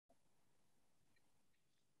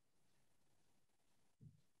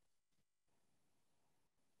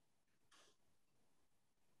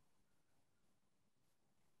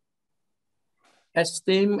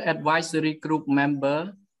Esteemed advisory group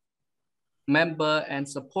member and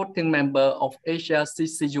supporting member of Asia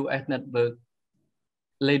CCUS Network,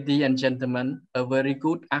 ladies and gentlemen, a very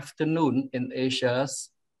good afternoon in Asia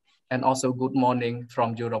and also good morning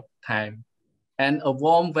from Europe time. And a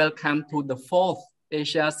warm welcome to the 4th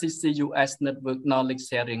Asia CCUS Network Knowledge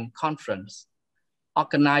Sharing Conference,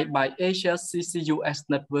 organized by Asia CCUS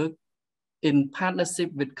Network in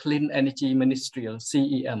partnership with Clean Energy Ministerial,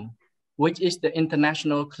 CEM, which is the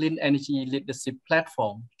international clean energy leadership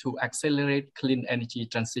platform to accelerate clean energy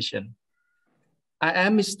transition. I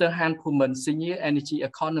am Mr. Han Puman, Senior Energy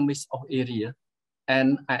Economist of ERIA,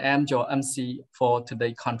 and I am your MC for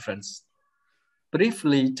today's conference.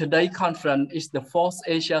 Briefly, today's conference is the 4th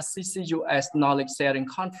Asia CCUS Knowledge Sharing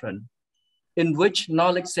Conference, in which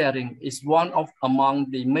knowledge sharing is one of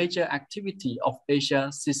among the major activities of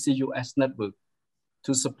Asia CCUS Network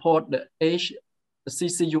to support the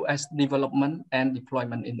CCUS development and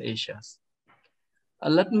deployment in Asia.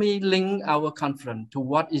 Let me link our conference to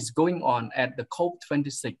what is going on at the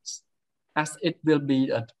COP26, as it will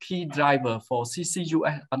be a key driver for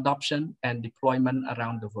CCUS adoption and deployment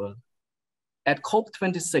around the world. At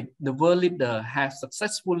COP26, the world leader has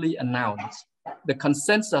successfully announced the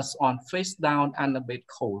consensus on phase down unabated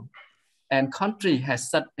coal, and country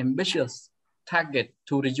has set ambitious target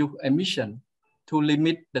to reduce emission to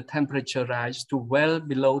limit the temperature rise to well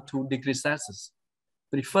below 2 degrees Celsius,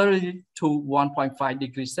 preferably to 1.5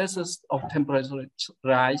 degrees Celsius of temperature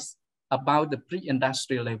rise above the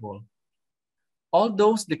pre-industrial level.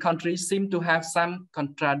 Although the countries seem to have some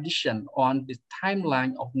contradiction on the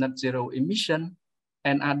timeline of net zero emission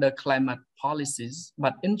and other climate policies,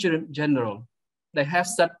 but in general, they have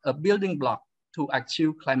set a building block to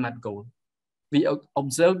achieve climate goals. We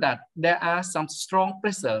observe that there are some strong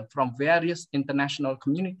pressure from various international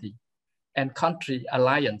community and country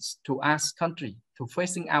alliance to ask country to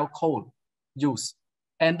phasing out coal use,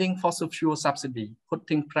 ending fossil fuel subsidy,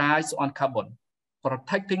 putting price on carbon,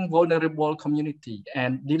 protecting vulnerable community,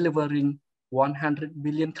 and delivering 100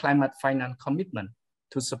 billion climate finance commitment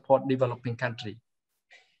to support developing country.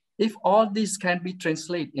 If all this can be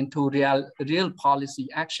translated into real policy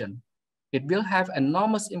action, it will have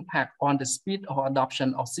enormous impact on the speed of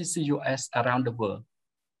adoption of CCUS around the world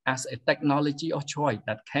as a technology of choice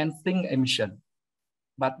that can sink emission.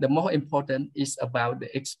 But the more important is about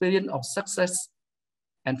the experience of success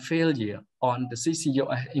and failure on the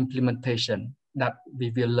CCUS implementation that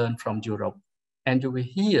we will learn from Europe. And you will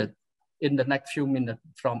hear in the next few minutes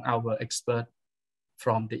from our expert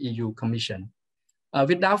from the EU Commission.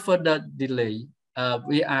 Without further delay,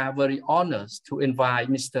 we are very honored to invite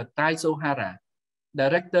Mr. Taizo Hara,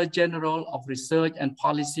 Director General of Research and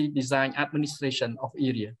Policy Design Administration of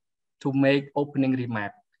ERIA, to make opening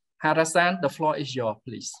remarks. Hara-san, the floor is yours,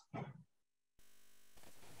 please.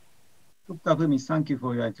 Dr. Fumi, thank you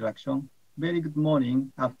for your introduction. Very good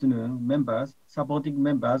morning, afternoon, members, supporting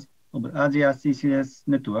members of Asia CCUS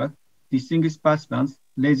Network, distinguished participants,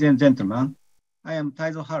 ladies and gentlemen. I am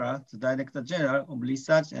Taizo Hara, the Director General of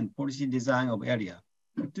Research and Policy Design of ERIA.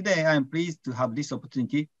 Today, I am pleased to have this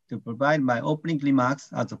opportunity to provide my opening remarks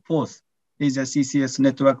at the 4th Asia CCUS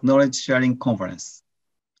Network Knowledge Sharing Conference.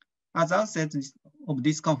 As the outset of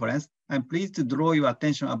this conference, I am pleased to draw your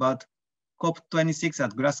attention about COP26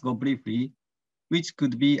 at Glasgow briefly, which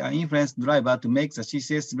could be an influence driver to make the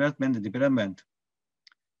CCUS development.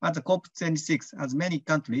 At the COP26, as many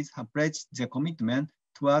countries have pledged their commitment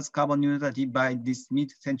towards carbon neutrality by this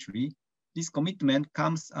mid-century, this commitment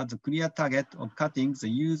comes as a clear target of cutting the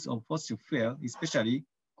use of fossil fuel, especially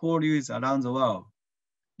coal use around the world.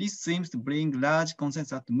 This seems to bring large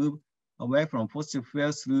consensus to move away from fossil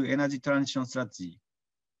fuels through energy transition strategy.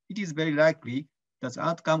 It is very likely that the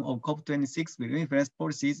outcome of COP26 will influence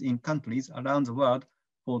policies in countries around the world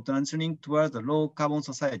for transitioning towards a low carbon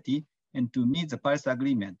society and to meet the Paris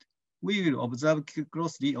Agreement. We will observe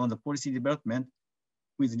closely on the policy development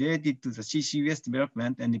related to the CCUS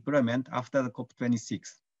development and deployment after the COP26.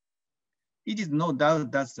 It is no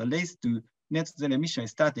doubt that the race to net zero emission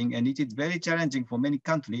is starting, and it is very challenging for many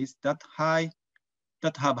countries that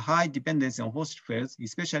have high dependency on fossil fuels,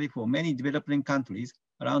 especially for many developing countries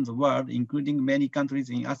around the world, including many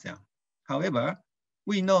countries in ASEAN. However,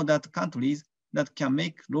 we know that countries that can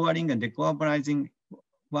make lowering and decarbonizing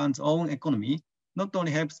one's own economy not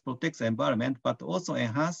only helps protect the environment, but also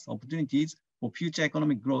enhance opportunities for future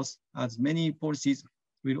economic growth, as many policies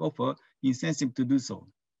will offer incentive to do so.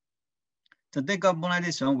 The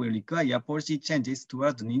decarbonization will require policy changes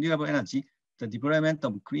towards renewable energy, the deployment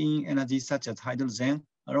of clean energy such as hydrogen,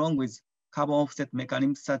 along with carbon offset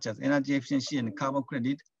mechanisms such as energy efficiency and carbon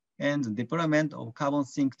credit, and the deployment of carbon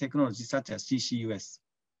sink technology such as CCUS.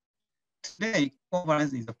 Today,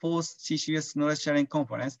 conference is the fourth CCUS knowledge sharing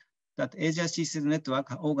conference that Asia CCUS Network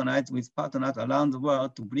organized with partners around the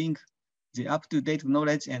world to bring the up-to-date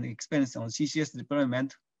knowledge and experience on CCUS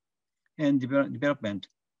deployment and development.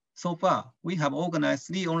 So far, we have organized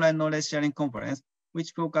 3 online knowledge sharing conferences,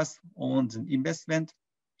 which focus on the investment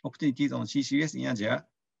opportunities on CCUS in Asia,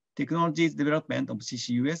 technologies development of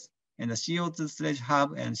CCUS, and the CO2 storage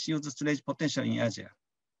hub and CO2 storage potential in Asia.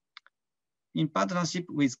 In partnership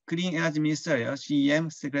with Clean Energy Ministerial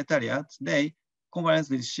 (CEM) Secretariat, today, conference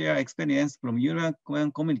will share experience from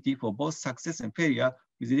European community for both success and failure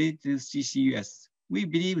related to CCUS. We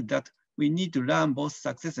believe that we need to learn both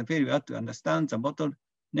success and failure to understand the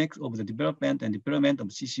bottlenecks of the development and deployment of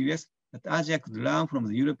CCUS that Asia could learn from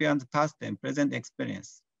the European past and present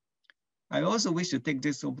experience. I also wish to take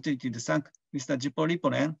this opportunity to thank Mr. Juho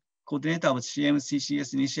Lipponen, coordinator of CM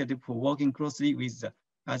CCUS Initiative, for working closely with the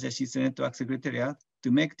Asia CCUS Network Secretariat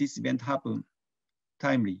to make this event happen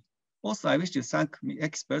timely. Also, I wish to thank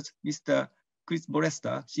experts, Mr.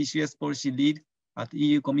 Bolesta, CCUS Policy Lead at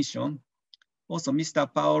EU Commission, also Mr.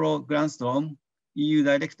 Per-Olof Granström, EU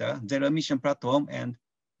Director, Zero Emission Platform, and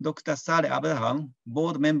Dr. Saleh Abdurrahman,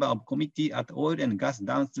 Board Member of Committee at Oil and Gas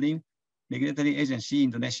Downstream Regulatory Agency,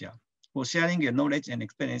 Indonesia, for sharing your knowledge and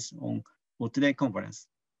experience for today's conference.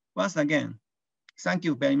 Once again, thank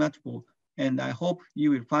you very much and I hope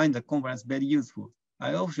you will find the conference very useful.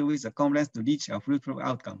 I also wish the conference to reach a fruitful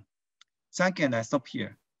outcome. Thank you, and I stop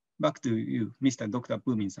here. Back to you, Mr. Dr.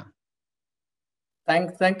 Pumin-san.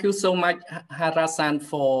 Thank you so much, Hara-san,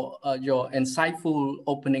 for your insightful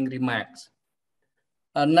opening remarks.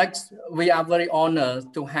 Next, we are very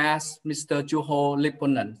honored to have Mr. Juho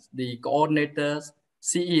Lipponen, the coordinator,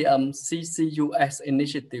 CEM CCUS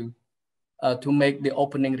Initiative, to make the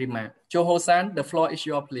opening remark. Juho-san, the floor is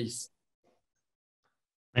yours, please.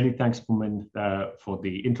 Many thanks, Pumin, for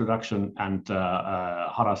the introduction, and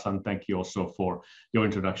Hara-san, thank you also for your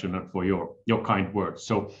introduction and for your kind words.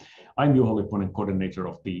 So I'm Juho Lipponen, coordinator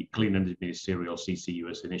of the Clean Energy Ministerial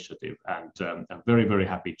CCUS Initiative, and I'm very, very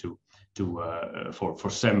happy for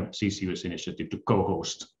CEM CCUS Initiative to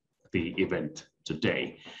co-host the event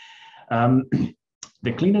today.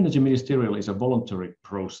 The Clean Energy Ministerial is a voluntary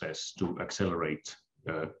process to accelerate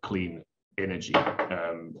clean energy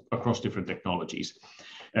across different technologies.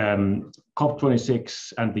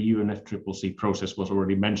 COP26 and the UNFCCC process was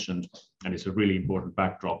already mentioned, and it's a really important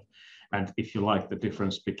backdrop. And if you like, the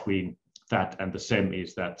difference between that and the CEM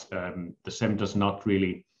is that the CEM does not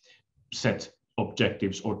really set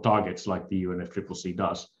objectives or targets like the UNFCCC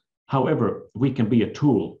does. However, we can be a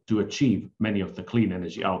tool to achieve many of the clean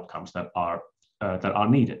energy outcomes that are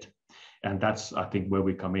needed. And that's, I think, where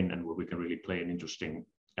we come in and where we can really play an interesting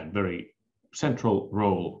and very central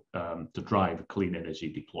role to drive clean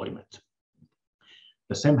energy deployment.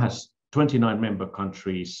 The CEM has 29 member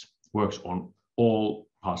countries, works on all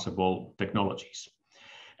possible technologies.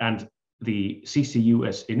 And the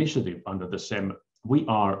CCUS initiative under the CEM, we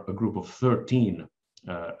are a group of 13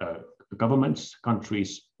 governments,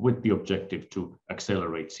 countries with the objective to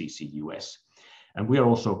accelerate CCUS. And we are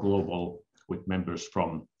also global, with members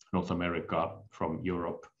from North America, from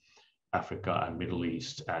Europe, Africa and Middle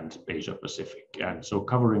East and Asia Pacific. And so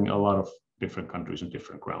covering a lot of different countries and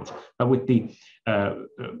different grounds, but with the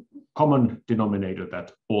common denominator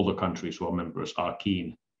that all the countries who are members are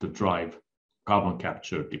keen to drive carbon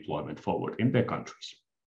capture deployment forward in their countries.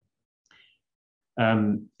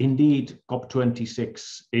 Indeed,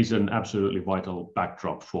 COP26 is an absolutely vital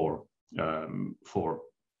backdrop for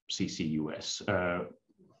CCUS.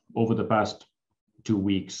 Over the past 2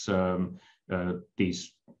 weeks,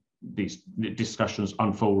 these discussions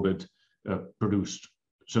unfolded, produced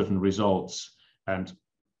certain results, and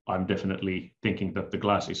I'm definitely thinking that the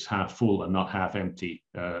glass is half full and not half empty.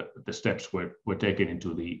 The steps were taken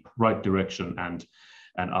into the right direction, and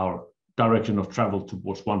our direction of travel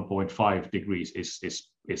towards 1.5 degrees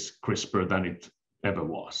is crisper than it ever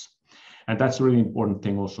was. And that's a really important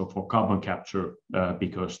thing also for carbon capture,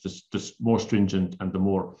 because the more stringent and the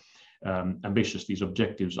more ambitious these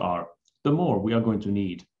objectives are, the more we are going to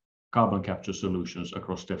need carbon capture solutions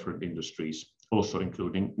across different industries, also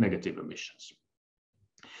including negative emissions.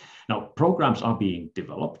 Now, programs are being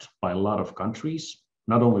developed by a lot of countries,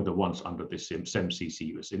 not only the ones under the CEM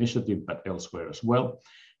CCUS initiative, but elsewhere as well.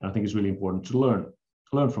 And I think it's really important to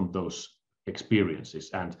learn from those experiences.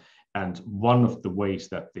 And one of the ways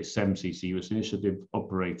that the CEM CCUS initiative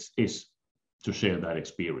operates is to share that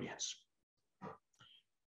experience.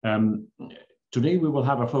 Today we will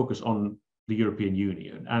have a focus on the European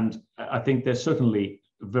Union, and I think there's certainly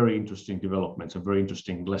very interesting developments and very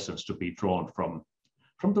interesting lessons to be drawn from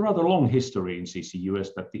the rather long history in CCUS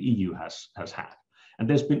that the EU has had. And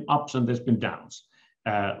there's been ups and there's been downs,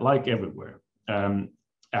 like everywhere.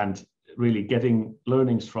 And really getting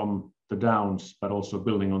learnings from the downs, but also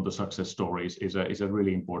building on the success stories is a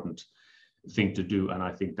really important thing to do. And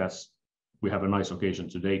I think we have a nice occasion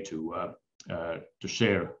today to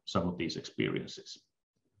share some of these experiences.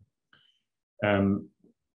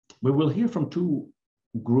 We will hear from two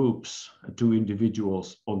groups, two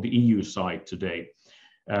individuals on the EU side today.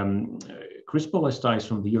 Chris Bolesta is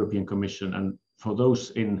from the European Commission, and for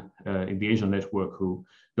those in the Asia network who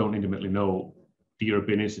don't intimately know the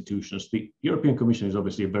European institutions, the European Commission is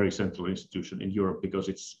obviously a very central institution in Europe because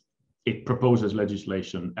it proposes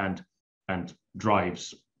legislation and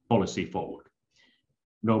drives policy forward.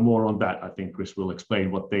 No more on that. I think Chris will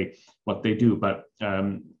explain what they do, but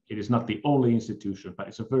it is not the only institution, but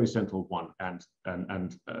it's a very central one, and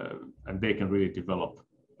they can really develop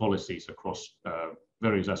policies across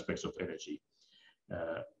various aspects of energy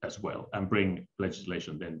as well, and bring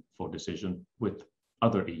legislation then for decision with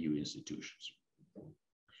other EU institutions.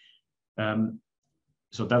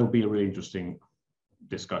 So that'll be a really interesting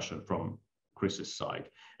discussion from Chris's side.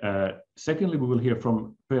 Secondly, we will hear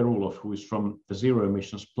from Per-Olof, who is from the Zero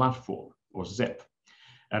Emissions Platform, or ZEP.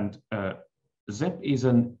 And ZEP is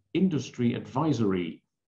an industry advisory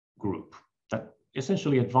group that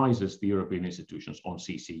essentially advises the European institutions on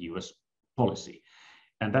CCUS policy.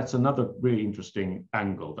 And that's another really interesting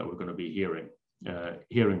angle that we're going to be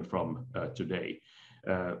hearing from today.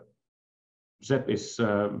 ZEP is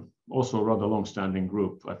also a rather long-standing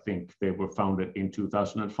group. I think they were founded in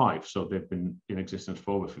 2005, so they've been in existence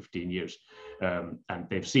for over 15 years, and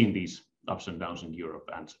they've seen these ups and downs in Europe,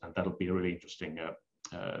 and that'll be a really interesting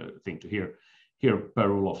thing to hear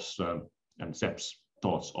Per-Olof's and ZEP's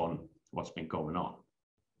thoughts on what's been going on.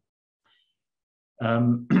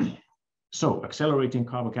 So accelerating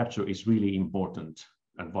carbon capture is really important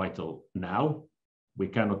and vital now. We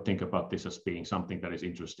cannot think about this as being something that is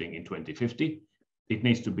interesting in 2050. It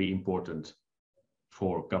needs to be important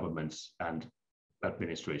for governments and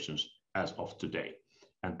administrations as of today.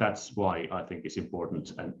 And that's why I think it's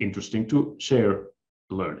important and interesting to share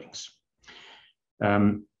learnings.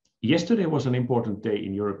 Yesterday was an important day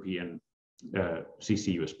in European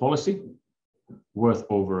CCUS policy, worth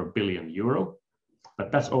over €1 billion.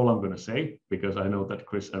 But that's all I'm going to say, because I know that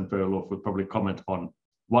Chris and Per-Olof will probably comment on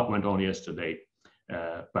what went on yesterday.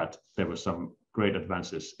 But there were some great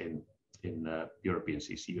advances in European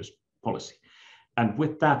CCUS policy. And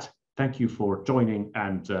with that, thank you for joining,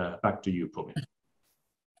 and back to you, Pumi.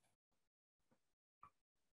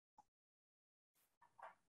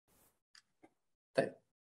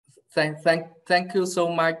 Thank you so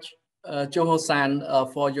much, Juho-san,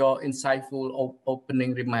 for your insightful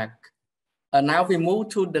opening remark. Now we move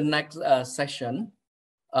to the next session.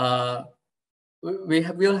 We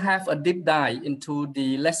will have a deep dive into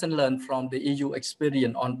the lesson learned from the EU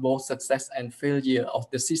experience on both success and failure of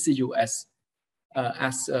the CCUS,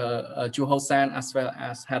 as Juho-san as well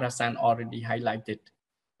as Hara-san already highlighted.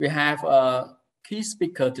 We have a key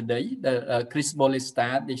speaker today, Chris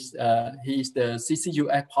Bolesta. He is the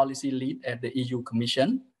CCUS Policy Lead at the EU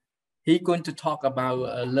Commission. He's going to talk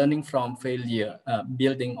about learning from failure,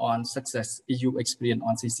 building on success, EU experience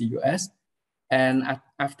on CCUS. And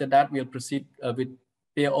after that, we'll proceed with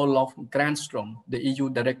Per-Olof Granström, the EU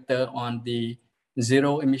Director on the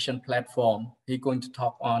Zero Emission Platform. He's going to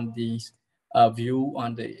talk on the view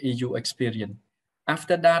on the EU experience.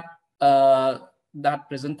 After that, that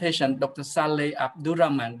presentation, Dr. Saleh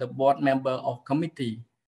Abdurrahman, the board member of committee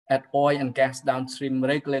at Oil and Gas Downstream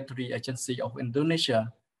Regulatory Agency of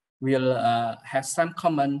Indonesia, will have some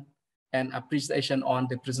comment and appreciation on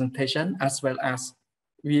the presentation, as well as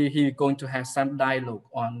he's going to have some dialogue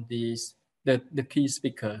on the key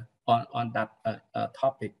speaker on that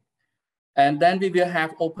topic. And then we will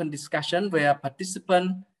have open discussion where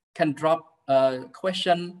participants can drop a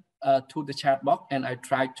question to the chat box, and I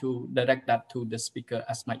try to direct that to the speaker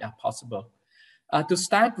as much as possible. To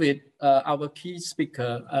start with our key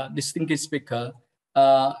speaker, distinguished speaker,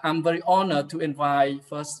 I'm very honored to invite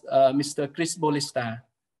first Mr. Chris Bolesta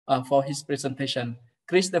for his presentation.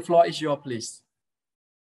 Chris, the floor is yours, please.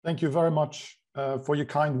 Thank you very much for your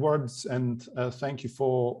kind words, and thank you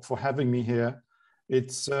for having me here.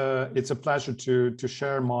 It's a pleasure to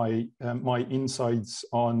share my insights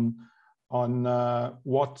on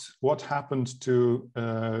what happened to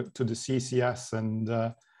the CCS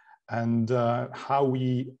and how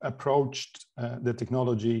we approached the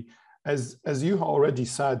technology. As you already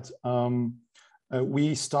said,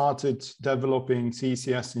 we started developing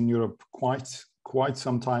CCS in Europe quite quite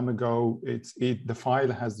some time ago. The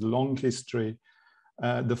file has a long history.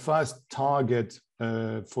 The first target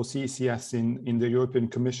for CCS in the European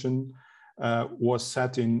Commission was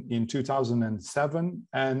set in 2007.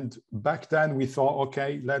 And back then we thought,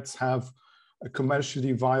 okay, let's have a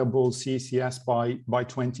commercially viable CCS by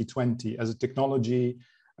 2020 as a technology,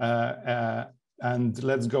 and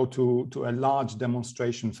let's go to a large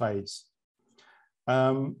demonstration phase.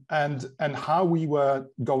 And how we were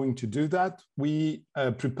going to do that, we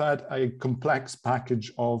prepared a complex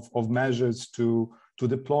package of measures to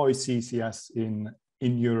deploy CCS in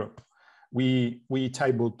Europe. We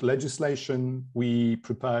tabled legislation, we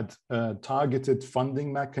prepared targeted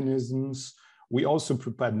funding mechanisms, we also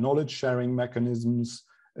prepared knowledge sharing mechanisms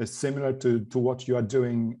similar to what you are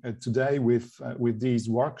doing today with these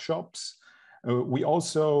workshops. We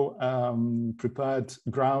also prepared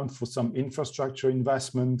ground for some infrastructure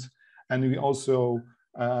investment, and we also,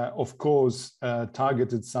 of course,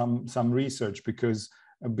 targeted some research because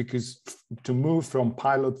to move from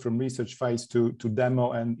pilot, from research phase to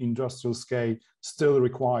demo and industrial scale still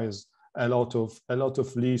requires a lot of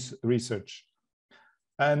research.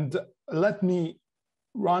 And let me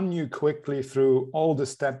run you quickly through all the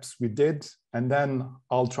steps we did, and then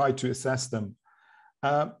I'll try to assess them.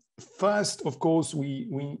 First, of course, we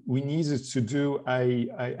needed to do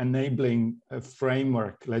a enabling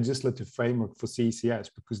framework, legislative framework for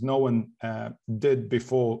CCS, because no one did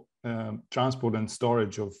before transport and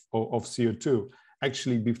storage of CO2.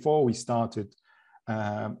 Actually, before we started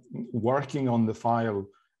working on the file,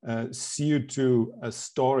 CO2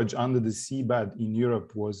 storage under the seabed in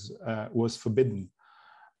Europe was forbidden.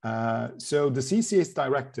 So the CCS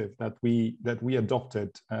directive that we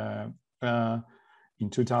adopted in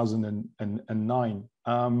 2009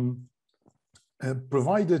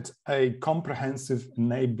 provided a comprehensive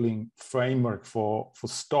enabling framework for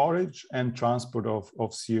storage and transport of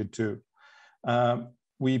CO2.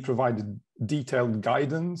 We provided detailed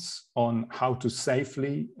guidance on how to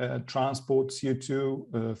safely transport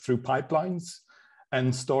CO2 through pipelines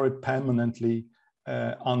and store it permanently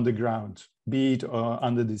underground, be it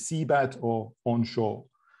under the seabed or onshore.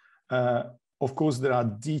 Of course, there are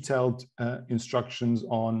detailed instructions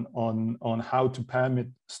on how to permit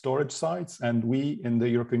storage sites, and we in the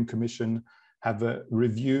European Commission have a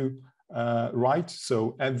review right.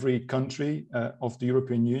 So every country of the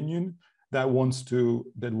European Union that wants to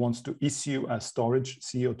issue a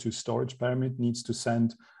CO2 storage permit needs to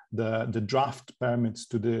send the draft permits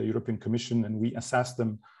to the European Commission, and we assess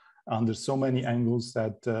them under so many angles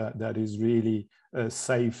that is really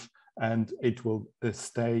safe, and it will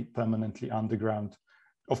stay permanently underground.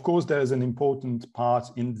 Of course, there is an important part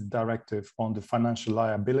in the directive on the financial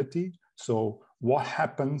liability. So what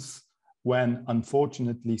happens when,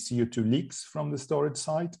 unfortunately, CO2 leaks from the storage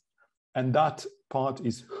site? And that part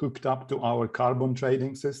is hooked up to our carbon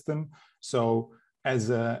trading system. So as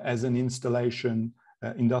an installation,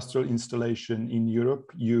 industrial installation in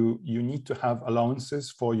Europe, you need to have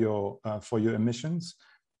allowances for your emissions.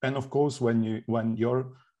 And of course, when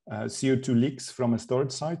your CO2 leaks from a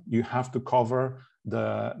storage site, you have to cover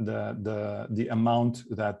the amount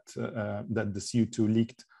that the CO2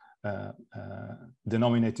 leaked,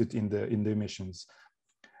 denominated in the emissions.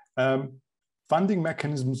 Funding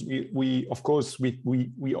mechanisms, we of course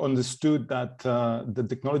understood that the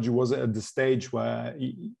technology was at the stage where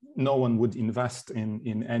no one would invest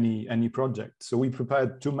in any project. So we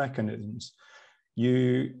prepared two mechanisms.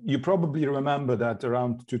 You probably remember that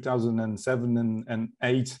around 2007 and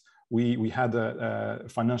 2008, we had a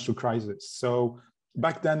financial crisis. So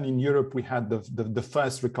back then in Europe, we had the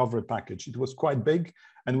first recovery package. It was quite big,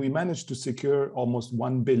 and we managed to secure almost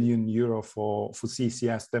 €1 billion for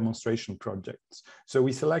CCS demonstration projects. So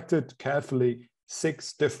we selected carefully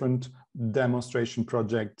 6 different demonstration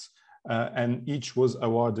projects, and each was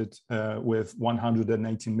awarded with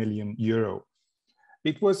 €180 million.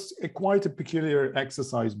 It was quite a peculiar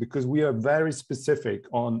exercise because we are very specific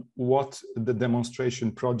on what the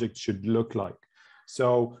demonstration project should look like.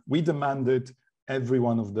 So we demanded every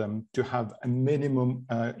one of them to have a minimum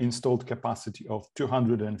installed capacity of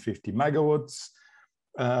 250 megawatts.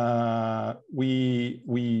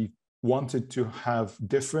 We wanted to have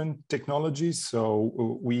different technologies, so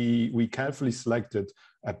we carefully selected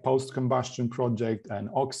a post-combustion project, an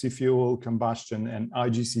oxy-fuel combustion, and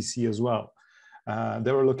IGCC as well.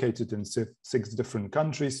 They were located in 6 different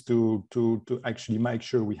countries to actually make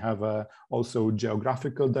sure we have also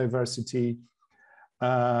geographical diversity.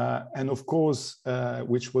 And of course,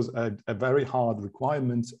 which was a very hard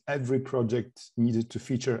requirement, every project needed to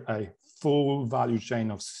feature a full value chain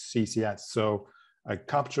of CCS. So a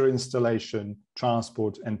capture, installation,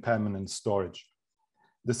 transport, and permanent storage.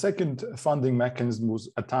 The second funding mechanism was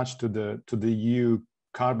attached to the EU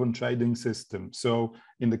carbon trading system. So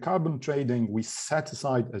in the carbon trading, we set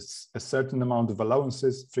aside a certain amount of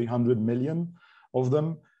allowances, 300 million of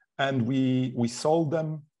them, and we sold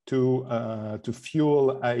them to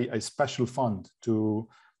fuel a special fund to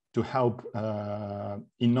help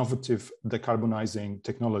innovative decarbonizing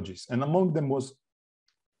technologies. And among them was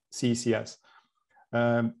CCS.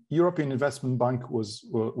 European Investment Bank was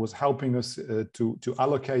helping us to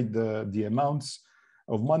allocate the amounts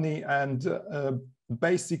of money, and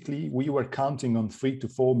basically we were counting on 3 to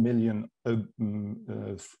 4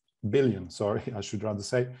 billion, sorry, I should rather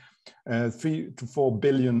say, 3 to 4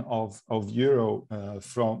 billion of euro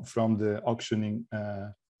from the auctioning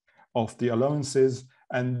of the allowances,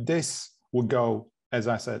 and this would go, as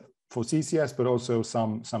I said, for CCS, but also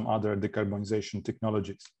some other decarbonization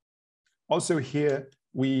technologies. Also here,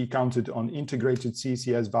 we counted on integrated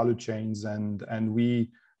CCS value chains, and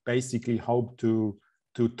we basically hope to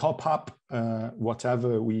top up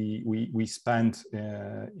whatever we spent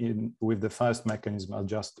with the first mechanism I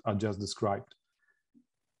just described.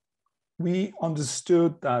 We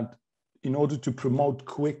understood that in order to promote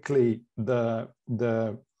quickly the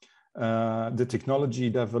technology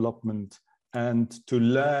development and to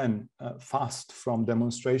learn fast from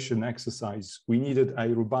demonstration exercise, we needed a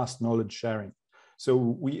robust knowledge sharing. So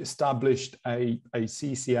we established a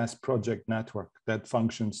CCS project network that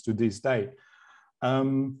functions to this day.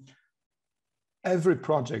 Every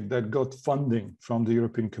project that got funding from the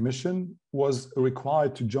European Commission was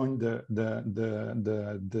required to join the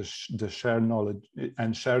share knowledge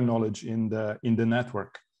and share knowledge in the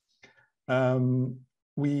network.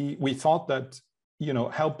 We thought that, you know,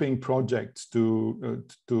 helping projects to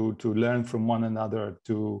learn from one another,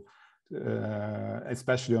 to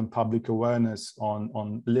especially on public awareness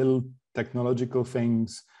on little technological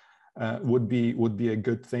things, would be a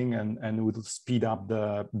good thing, and would speed up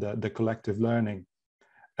the collective learning.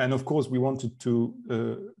 And of course, we wanted to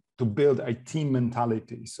build a team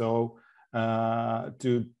mentality, so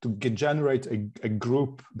to generate a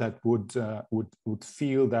group that would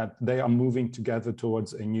feel that they are moving together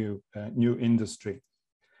towards a new industry.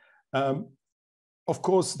 Of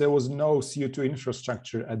course, there was no CO2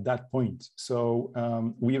 infrastructure at that point, so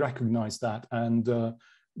we recognized that, and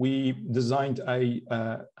we designed a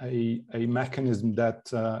mechanism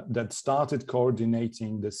that started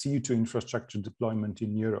coordinating the CO2 infrastructure deployment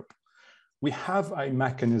in Europe. We have a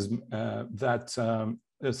mechanism that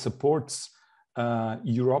supports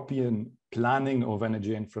European planning of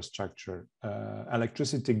energy infrastructure,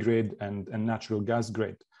 electricity grid and natural gas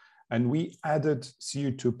grid. And we added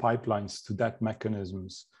CO2 pipelines to that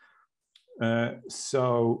mechanisms.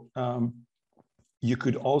 You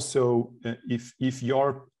could also, if you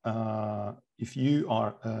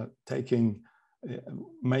are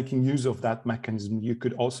making use of that mechanism, you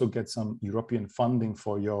could also get some European funding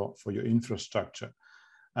for your infrastructure.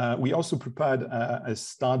 We also prepared a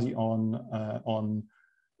study on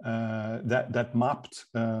that mapped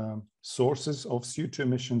sources of CO2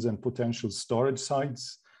 emissions and potential storage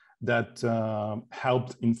sites that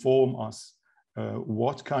helped inform us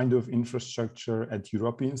what kind of infrastructure at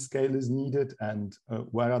European scale is needed, and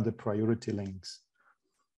where are the priority links.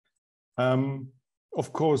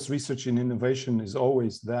 Of course, research and innovation is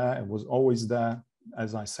always there. It was always there.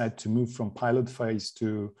 As I said, to move from pilot phase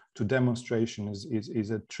to demonstration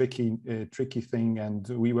is a tricky thing, and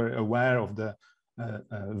we were aware of the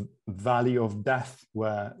valley of death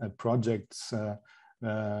where projects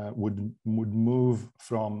would move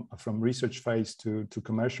from research phase to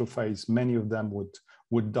commercial phase. Many of them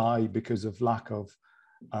would die because of lack of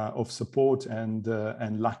support and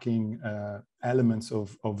lacking elements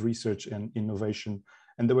of research and innovation.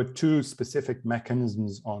 And there were two specific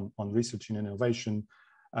mechanisms on research and innovation.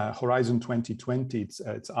 Horizon 2020,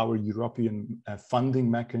 it's our European funding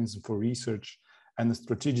mechanism for research, and the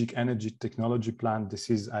Strategic Energy Technology Plan. This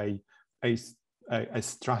is a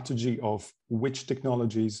strategy of which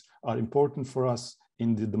technologies are important for us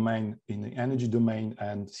in the domain, in the energy domain,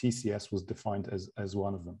 and CCS was defined as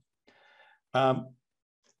one of them.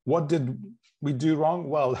 What did we do wrong?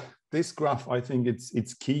 Well, this graph, I think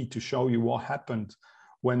it's key to show you what happened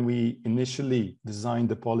when we initially designed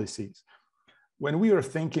the policies. When we were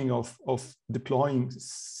thinking of deploying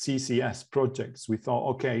CCS projects, we thought,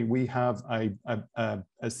 okay, we have a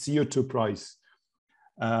CO2 price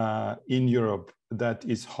in Europe that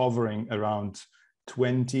is hovering around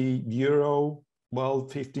 20 euro, well,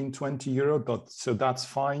 15, 20 euro, so that's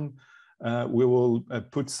fine. We will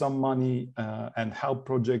put some money and help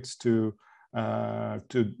projects to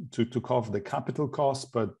to cover the capital costs,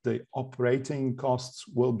 but the operating costs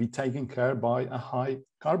will be taken care by a high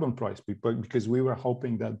carbon price, because we were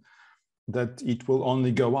hoping that it will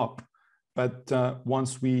only go up. But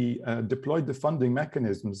once we deployed the funding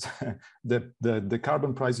mechanisms, the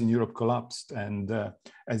carbon price in Europe collapsed. And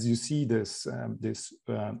as you see this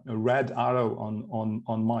red arrow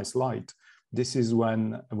on my slide, this is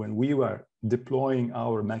when we were deploying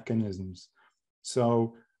our mechanisms.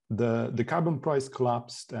 So the carbon price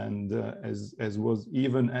collapsed, and as was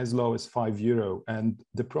even as low as €5, and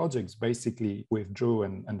the projects basically withdrew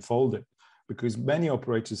and folded, because many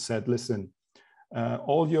operators said, listen,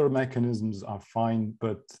 all your mechanisms are fine,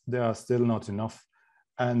 but they are still not enough.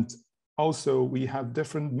 And also we have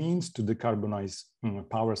different means to decarbonize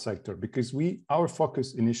power sector, because our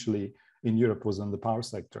focus initially in Europe was on the power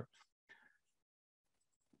sector.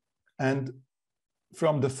 And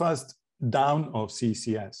from the first down of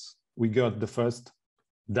CCS, we got the first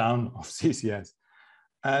down of CCS.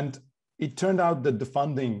 And it turned out that the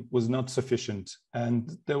funding was not sufficient,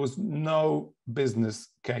 and there was no business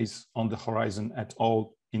case on the horizon at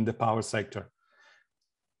all in the power sector.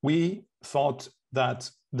 We thought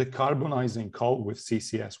that decarbonizing coal with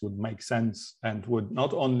CCS would make sense and would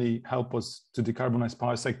not only help us to decarbonize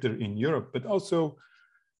power sector in Europe, but also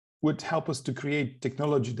would help us to create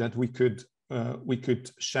technology that we could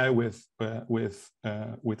share with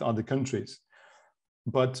other countries.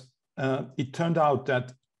 But it turned out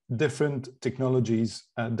that different technologies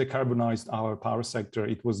decarbonized our power sector.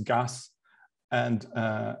 It was gas and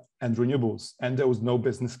renewables, and there was no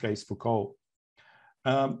business case for coal.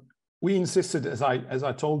 We insisted, as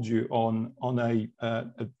I told you, on a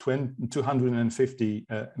 250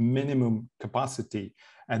 minimum capacity,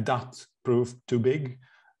 and that proved too big.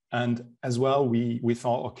 And as well, we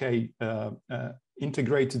thought, okay,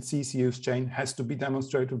 integrated CCUS chain has to be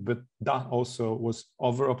demonstrated, but that also was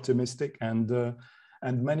over-optimistic, and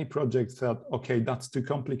many projects thought, okay, that's too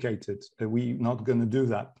complicated. We're not going to do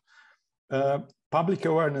that. Public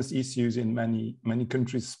awareness issues in many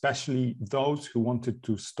countries, especially those who wanted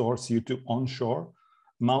to store CO2 onshore,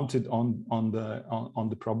 mounted on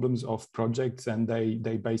the problems of projects, and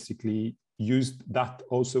they basically used that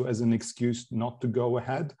also as an excuse not to go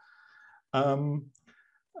ahead.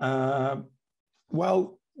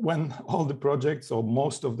 Well, when all the projects or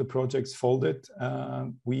most of the projects folded,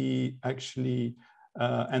 we actually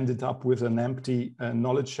ended up with an empty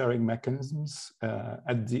knowledge sharing mechanisms.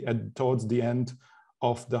 Towards the end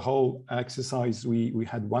of the whole exercise, we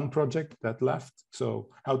had one project that left. So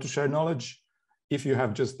how to share knowledge if you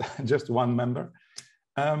have just one member.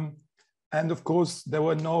 And of course, there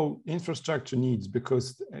were no infrastructure needs,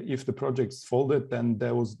 because if the projects folded, then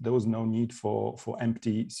there was no need for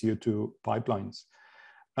empty CO2 pipelines.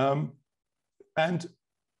 And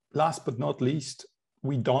last but not least,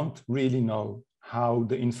 we don't really know how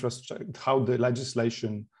the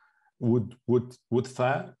legislation would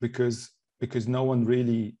fare, because no one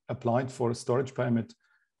really applied for a storage permit.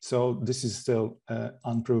 So this is still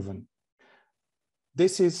unproven.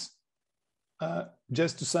 This is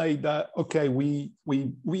just to say that, okay, we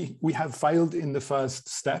have failed in the first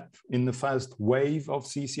step, in the first wave of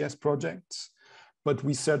CCS projects, but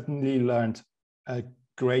we certainly learned a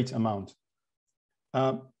great amount.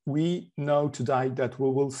 We know today that we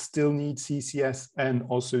will still need CCS and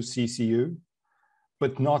also CCU,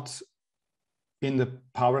 but not in the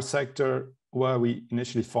power sector where we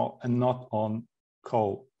initially thought, and not on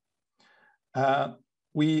coal.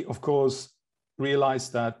 We, of course, realize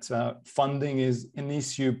that funding is an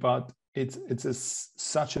issue, but it's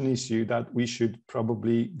such an issue that we should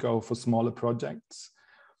probably go for smaller projects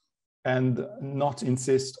and not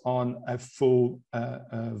insist on a full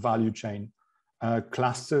value chain.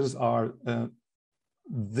 Clusters are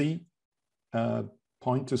the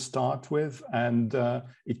point to start with, and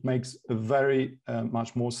it makes very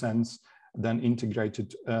much more sense than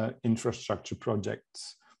integrated infrastructure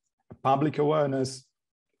projects. Public awareness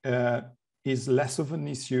is less of an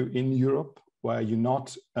issue in Europe, where you're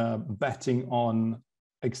not betting on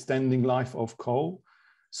extending life of coal.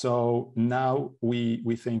 So now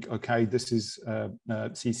we think, okay, this is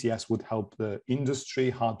CCS would help the industry,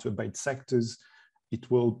 hard to abate sectors. It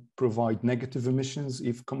will provide negative emissions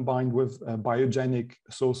if combined with biogenic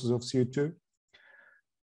sources of CO2.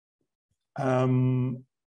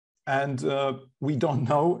 And we don't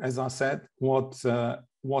know, as I said,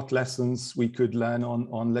 what lessons we could learn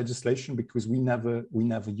on legislation, because we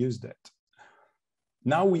never used it.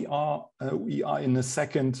 Now we are in a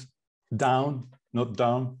second down of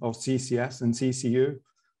CCS and CCU,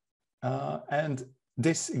 and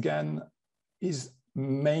this again is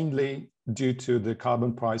mainly due to the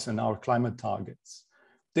carbon price and our climate targets.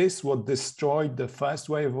 This what destroyed the first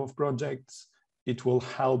wave of projects. It will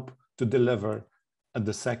help to deliver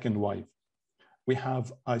the second wave. We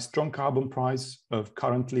have a strong carbon price of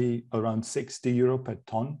currently around 60 euro per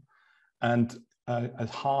ton and a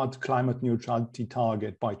hard climate neutrality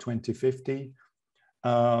target by 2050.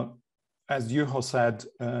 As Juho said,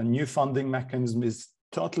 new funding mechanism is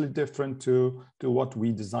totally different to what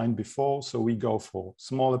we designed before. So we go for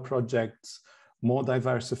smaller projects, more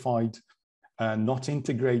diversified, not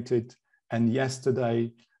integrated. And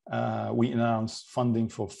yesterday, we announced funding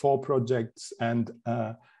for 4 projects, and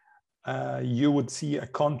you would see a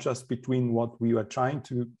contrast between what we were trying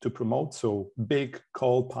to promote. So big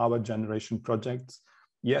coal power generation projects.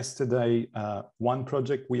 Yesterday, one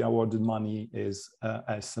project we awarded money is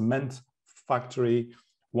a cement factory.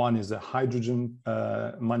 One is a hydrogen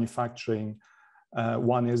manufacturing.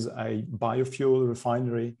 One is a biofuel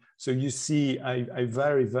refinery. So you see a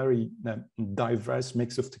very, very diverse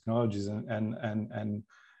mix of technologies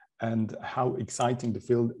and how exciting the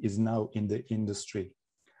field is now in the industry.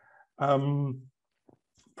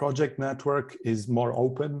 Project network is more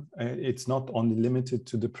open. It's not only limited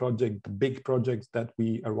to the big projects that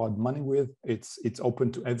we award money with. It's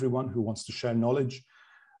open to everyone who wants to share knowledge.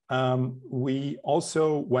 We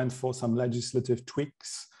also went for some legislative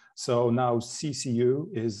tweaks. So now CCU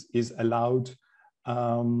is allowed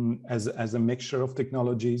as a mixture of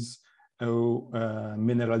technologies.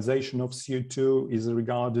 Mineralization of CO2 is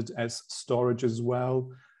regarded as storage as well.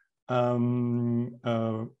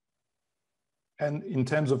 And in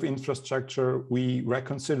terms of infrastructure, we were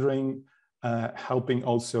considering helping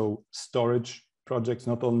also storage projects,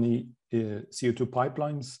 not only CO2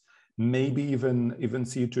 pipelines, maybe even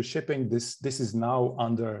CO2 shipping. This is now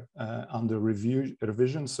under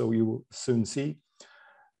revision, so you will soon see.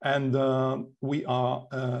 And we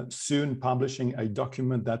are soon publishing a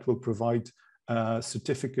document that will provide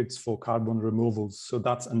certificates for carbon removals. So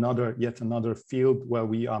that's yet another field where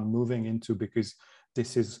we are moving into, because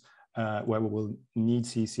this is where we will need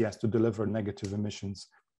CCS to deliver negative emissions.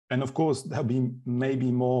 And of course, there'll be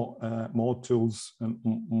maybe more tools,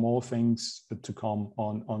 more things to come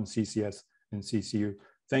on CCS and CCU.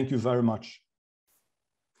 Thank you very much.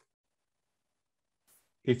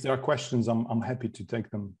 If there are questions, I'm happy to take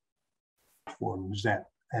them. For ZEP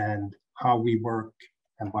and how we work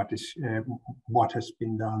and what has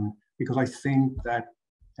been done, because I think that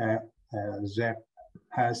ZEP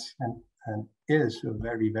has and is a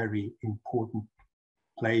very, very important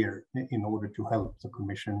player in order to help the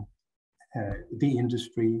Commission, the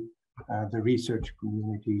industry, the research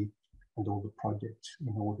community, and all the projects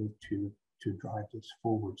in order to drive this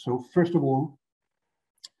forward. So first of all,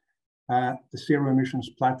 the Zero Emissions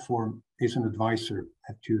Platform is an advisor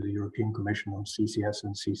to the European Commission on CCS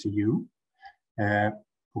and CCU.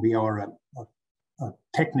 We are a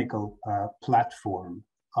technical platform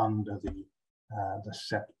under the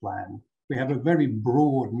SET plan. We have a very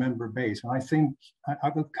broad member base, and I think I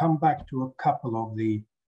will come back to a couple of the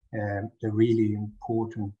really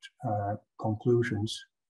important conclusions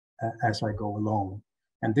as I go along,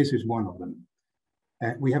 and this is one of them.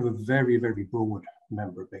 We have a very, very broad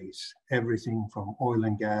member base, everything from oil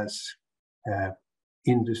and gas,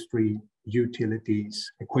 industry, utilities,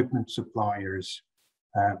 equipment suppliers,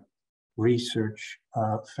 research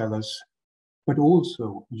fellows, but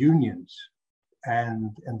also unions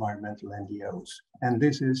and environmental NGOs. And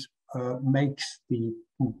this makes the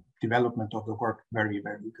development of the work very,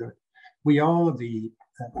 very good. We are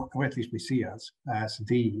or at least we see us as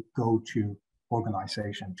the go-to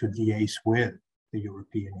organization to liaise with the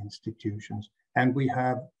European institutions. And we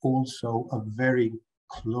have also a very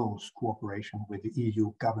close cooperation with the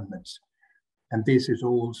EU governments. And this is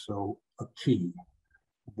also a key,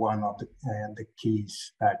 one of the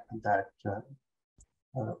keys that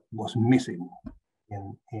was missing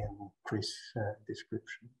in Chris'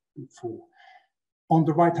 description before. On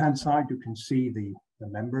the right-hand side, you can see the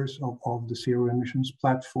members of the Zero Emissions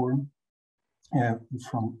Platform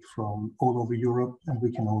from all over Europe, and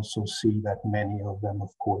we can also see that many of them, of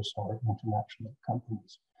course, are international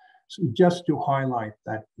companies. So just to highlight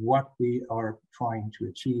that what we are trying to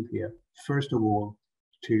achieve here, first of all,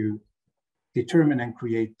 to determine and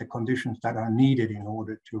create the conditions that are needed in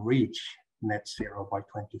order to reach net zero by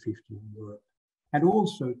 2050 in Europe, and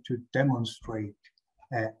also to demonstrate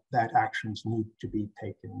that actions need to be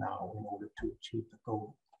taken now in order to achieve the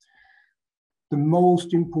goal. The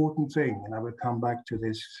most important thing, and I will come back to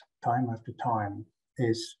this time after time,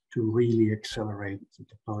 is to really accelerate the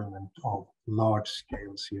deployment of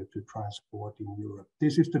large-scale CO2 transport in Europe.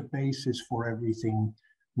 This is the basis for everything,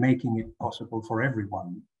 making it possible for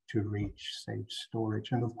everyone reach safe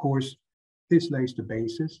storage. And of course, this lays the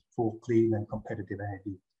basis for clean and competitive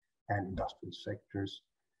energy and industrial sectors.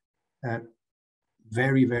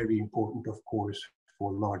 Very, very important, of course,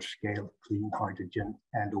 for large-scale clean hydrogen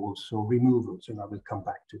and also removals. And I will come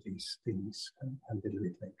back to these things a little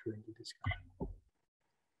bit later in the discussion.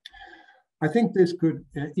 I think this could,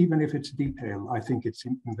 even if it's detailed, I think it's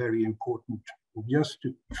very important just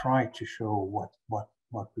to try to show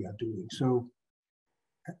what we are doing. So,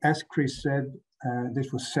 as Chris said,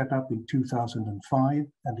 this was set up in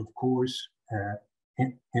 2005, and of course,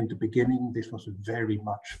 in the beginning, this was very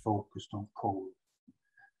much focused on coal.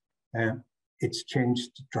 It's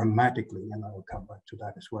changed dramatically, and I will come back to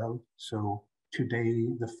that as well. So today,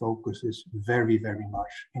 the focus is very, very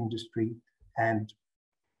much industry, and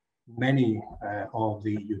many of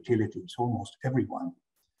the utilities, almost everyone,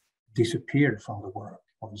 disappeared from the work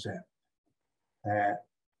of ZEP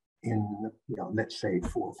in, let's say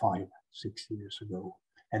 4, 5, 6 years ago.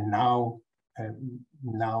 And now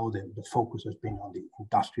the focus has been on the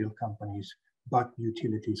industrial companies, but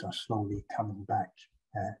utilities are slowly coming back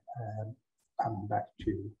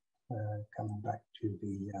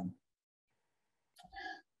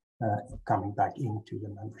into the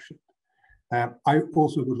membership. I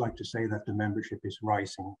also would like to say that the membership is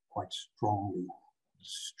rising quite strongly,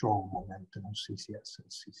 strong momentum of CCS and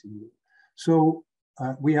CCU. So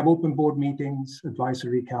we have open board meetings,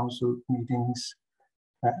 advisory council meetings,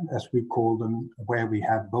 as we call them, where we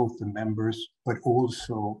have both the members, but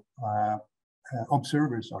also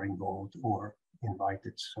observers are involved or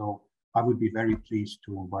invited. So I would be very pleased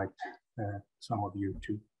to invite some of you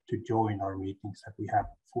to join our meetings that we have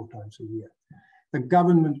 4 times a year. The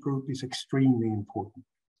government group is extremely important.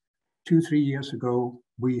 2, 3 years ago,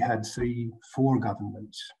 we had 3, 4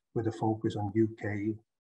 governments with a focus on UK,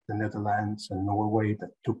 the Netherlands and Norway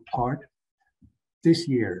that took part. This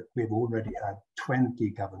year, we've already had 20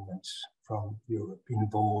 governments from Europe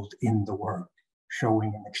involved in the work,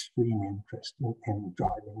 showing an extreme interest in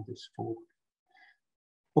driving this forward.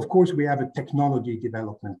 Of course, we have a technology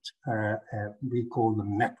development, we call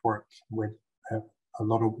them network, with a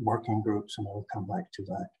lot of working groups, and I'll come back to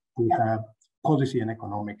that. We have policy and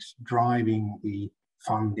economics driving the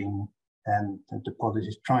funding and the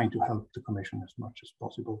policies, trying to help the Commission as much as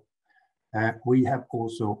possible. We have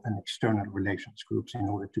also an external relations groups in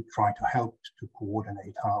order to try to help to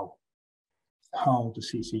coordinate how the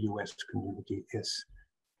CCUS community is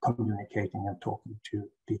communicating and talking to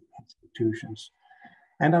the institutions.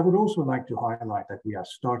 And I would also like to highlight that we are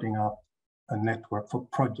starting up a network for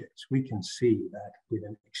projects. We can see that with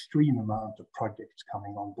an extreme amount of projects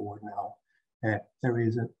coming on board now, there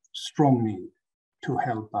is a strong need to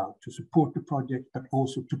help out, to support the project, but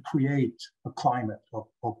also to create a climate of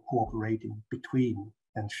cooperating between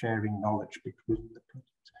and sharing knowledge between the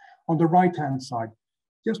projects. On the right-hand side,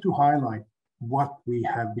 just to highlight what we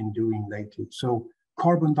have been doing lately. So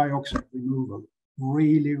carbon dioxide removal,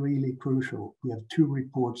 really, really crucial. We have 2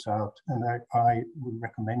 reports out, and I would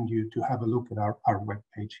recommend you to have a look at our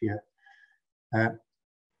webpage here.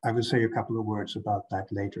 I will say a couple of words about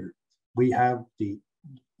that later. We have the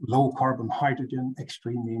low carbon hydrogen,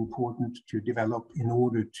 extremely important to develop in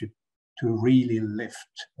order to really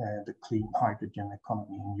lift the clean hydrogen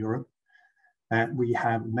economy in Europe. We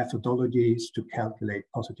have methodologies to calculate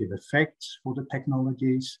positive effects for the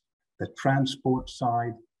technologies, the transport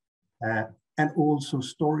side, and also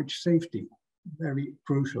storage safety, very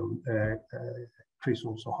crucial. Chris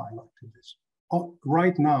also highlighted this.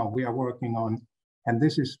 Right now, we are working on, and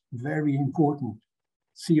this is very important,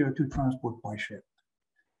 CO2 transport by ship.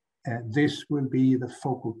 This will be the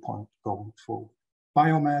focal point going forward.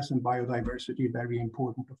 Biomass and biodiversity, very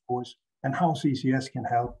important, of course, and how CCS can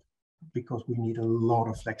help, because we need a lot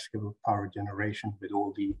of flexible power generation with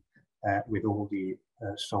all the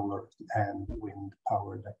solar and wind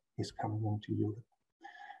power that is coming into Europe.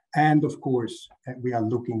 And of course, we are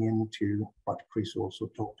looking into what Chris also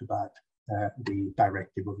talked about, the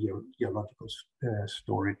directive of geological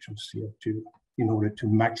storage of CO2 in order to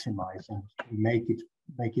maximize and make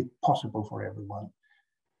it possible for everyone.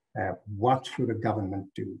 What should a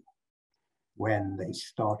government do when they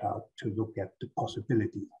start out to look at the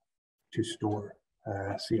possibility to store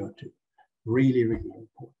CO2? Really, really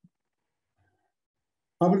important.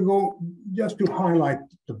 I will go just to highlight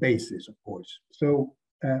the basis, of course. So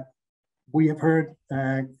we have heard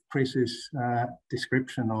Chris's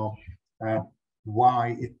description of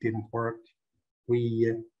why it didn't work.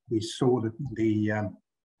 We saw the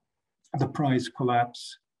price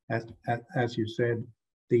collapse, as you said,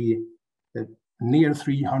 the near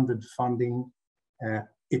 300 funding,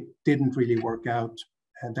 it didn't really work out.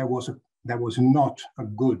 And there was there was not a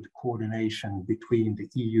good coordination between the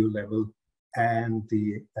EU level and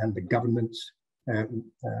the governments.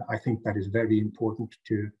 I think that is very important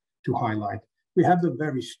to highlight. We have a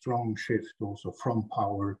very strong shift also from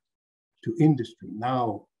power to industry.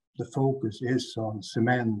 Now the focus is on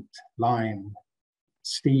cement, lime,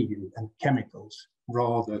 steel, and chemicals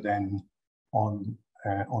rather than on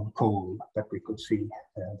coal that we could see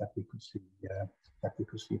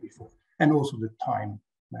before, and also the time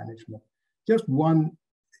management. Just one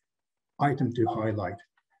item to highlight.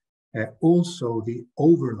 Also, the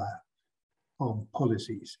overlap of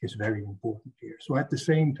policies is very important here. So at the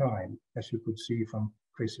same time, as you could see from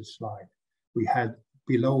Chris's slide, we had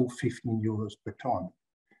below 15 euros per ton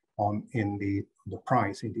in the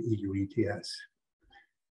price in the EU ETS.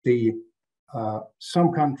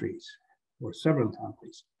 Some countries, or several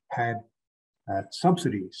countries, had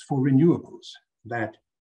subsidies for renewables where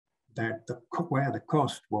the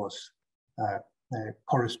cost was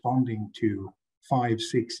corresponding to 500,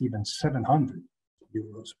 600, even 700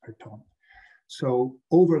 euros per ton. So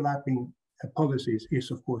overlapping policies is,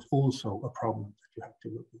 of course, also a problem that you have to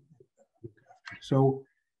look after. So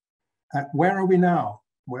where are we now?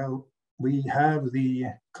 Well, we have the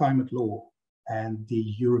climate law and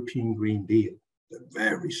the European Green Deal, a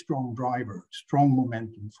very strong driver, strong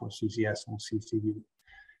momentum for CCS and CCU.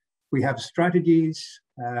 We have strategies,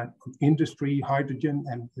 industry, hydrogen,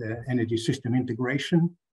 and energy system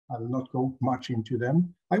integration. I will not go much into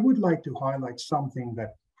them. I would like to highlight something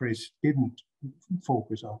that Chris didn't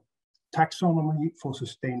focus on: taxonomy for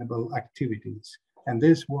sustainable activities. And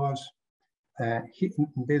this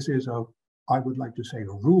is I would like to say,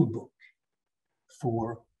 a rule book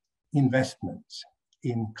for investments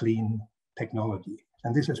in clean technology.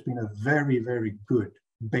 And this has been a very, very good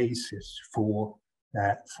basis for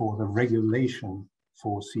the regulation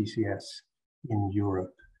for CCS in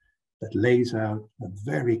Europe, that lays out a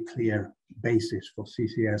very clear basis for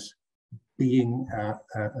CCS being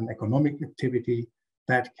an economic activity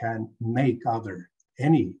that can make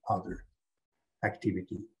any other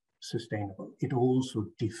activity sustainable. It also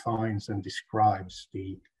defines and describes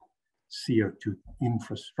the CO2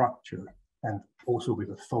 infrastructure, and also with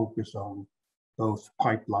a focus on both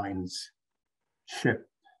pipelines, ship,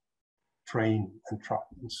 train, and truck,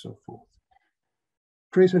 and so forth.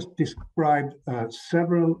 Chris has described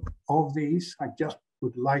several of these. I just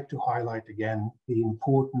would like to highlight again the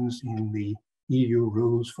importance in the EU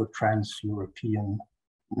rules for trans-European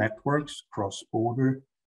networks, cross-border,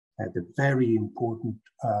 the very important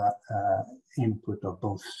input of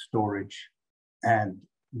both storage and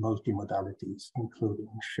multimodalities, including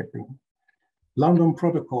shipping. London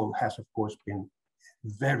Protocol has, of course, been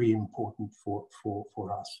very important for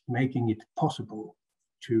us, making it possible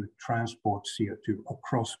to transport CO2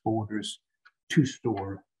 across borders to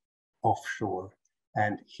store offshore.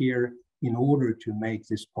 And here, in order to make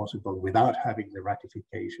this possible without having the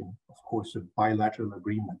ratification, of course, of bilateral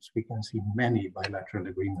agreements, we can see many bilateral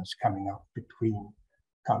agreements coming up between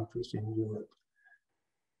countries in Europe.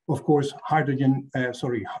 Of course, Horizon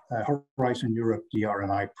Europe, the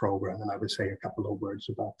R&I program, and I will say a couple of words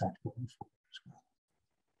about that going forward as well.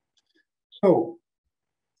 So,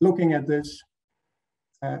 looking at this,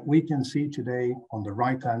 we can see today on the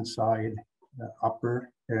right-hand side,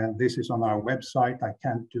 upper, and this is on our website. I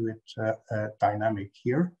can't do it dynamic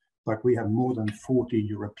here, but we have more than 40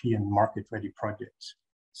 European market-ready projects,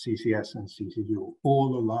 CCS and CCU,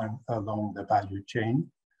 all along the value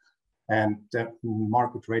chain. And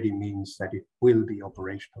market-ready means that it will be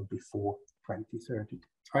operational before 2030.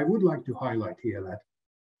 I would like to highlight here that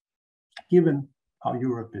given how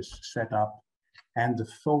Europe is set up and the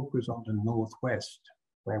focus on the Northwest,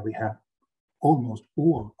 where we have almost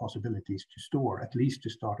all possibilities to store, at least to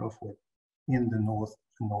start off with, in the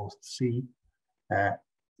North Sea,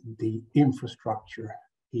 the infrastructure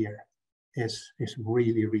here is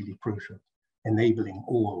really, really crucial, enabling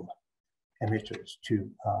all emitters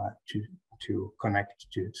to connect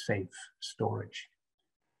to safe storage.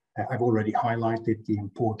 I've already highlighted the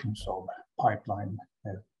importance of pipeline,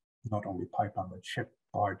 not only pipeline, but ship,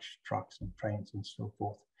 barge, trucks, and trains, and so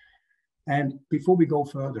forth. And before we go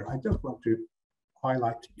further, I just want to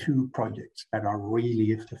highlight two projects that are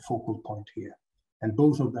really the focal point here. And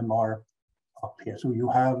both of them are up here. So you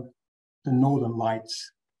have the Northern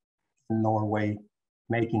Lights in Norway,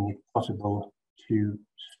 making it possible to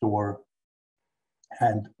store,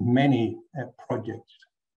 and many projects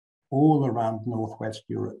all around Northwest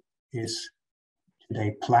Europe is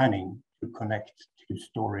today planning to connect to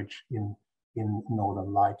storage in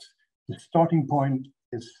Northern Lights. The starting point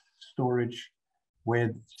is storage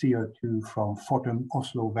with CO2 from Fortum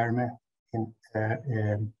Oslo Varme in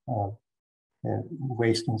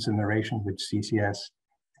waste incineration with CCS,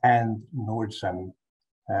 and Nordsem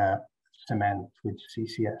cement with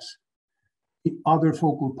CCS. The other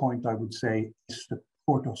focal point, I would say, is the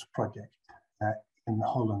Portos project in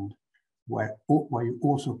Holland, where you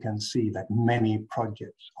also can see that many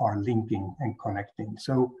projects are linking and connecting.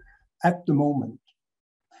 So at the moment,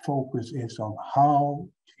 focus is on how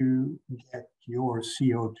to get your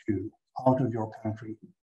CO2 out of your country,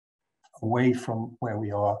 away from where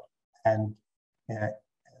we are, and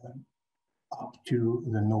up to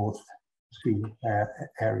the North Sea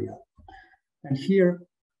area. And here,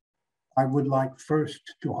 I would like first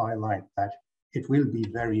to highlight that it will be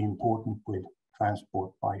very important with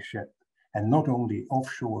transport by ship, and not only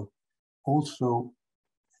offshore, also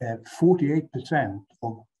 48%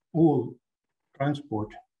 of all transport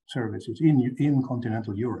services in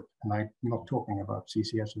continental Europe, and I'm not talking about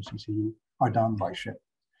CCS or CCU, are done by ship.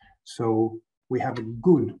 So we have a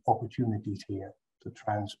good opportunities here to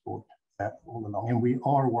transport all along, and we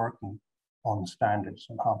are working on standards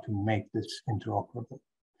on how to make this interoperable.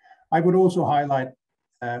 I would also highlight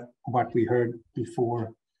what we heard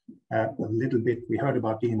before a little bit. We heard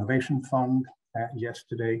about the Innovation Fund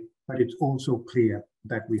yesterday, but it's also clear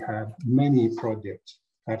that we have many projects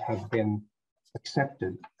that have been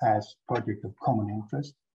accepted as projects of common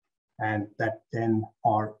interest and that then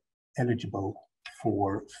are eligible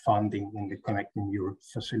for funding in the Connecting Europe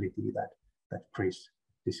facility that Chris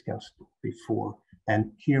discussed before.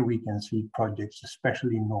 And here we can see projects,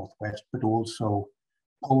 especially in Northwest, but also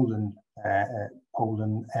Poland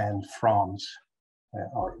and France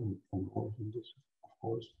are involved in this, of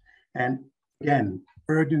course. And again,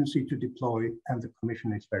 urgency to deploy, and the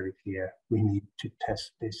Commission is very clear, we need to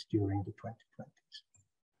test this during the 2020s.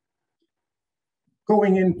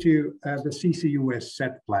 Going into the CCUS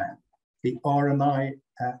set plan, the R&I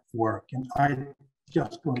work, and I'm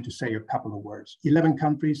just going to say a couple of words. 11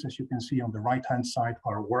 countries, as you can see on the right-hand side,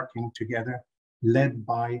 are working together, led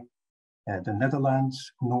by the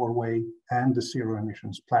Netherlands, Norway, and the Zero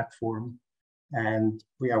Emissions Platform. And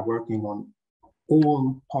we are working on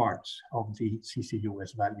all parts of the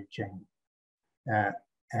CCUS value chain.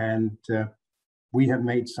 We have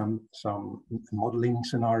made some modeling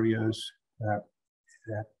scenarios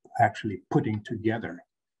that actually putting together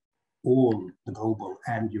all the global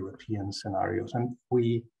and European scenarios. And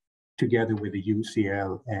we, together with the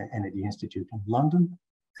UCL Energy Institute in London,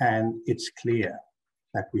 and it's clear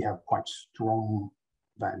that we have quite strong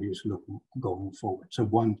values going forward. So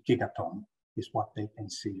 1 gigaton is what they can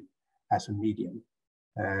see as a median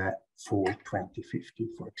for 2050,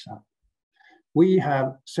 for example. We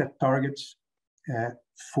have set targets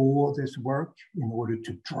for this work in order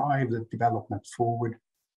to drive the development forward.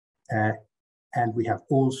 And we have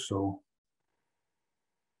also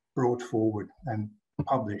brought forward and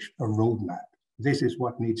published a roadmap. This is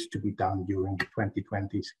what needs to be done during the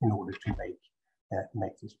 2020s in order to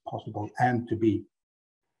make this possible and to be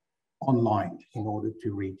online in order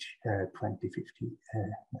to reach 2050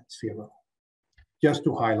 net zero. Just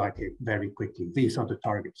to highlight it very quickly, these are the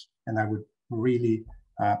targets, and I would really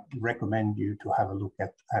recommend you to have a look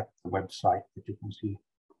at the website that you can see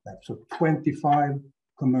that. So 25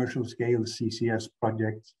 commercial scale CCS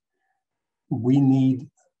projects. We need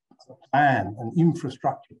a plan, an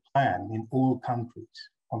infrastructure plan in all countries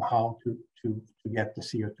on how to get the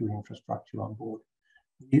CO2 infrastructure on board.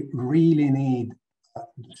 We really need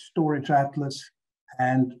the storage atlas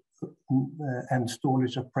and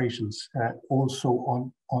storage appraisals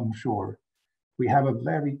also onshore. We have a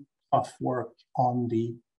very tough work on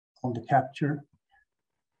the capture,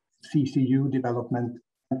 CCU development,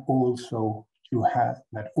 and also to have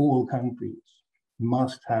that all countries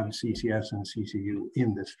must have CCS and CCU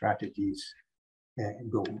in the strategies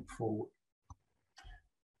going forward.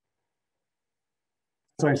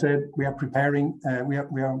 As I said, we are preparing, we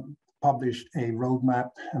are published a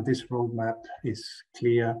roadmap, and this roadmap is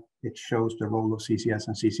clear. It shows the role of CCS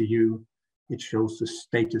and CCU. It shows the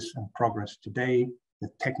status and progress today, the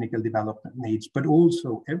technical development needs, but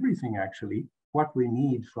also everything actually, what we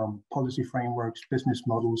need from policy frameworks, business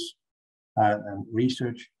models, and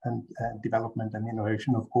research and development and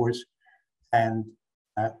innovation, of course, and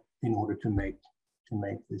in order to make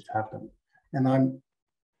this happen. And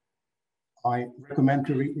I recommend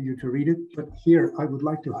you to read it, but here I would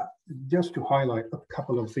like to just to highlight a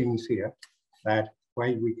couple of things here that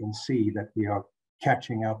way we can see that we are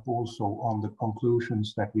catching up also on the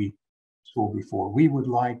conclusions that we saw before. We would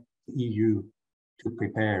like the EU to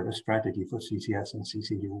prepare a strategy for CCS and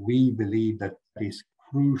CCU. We believe that it is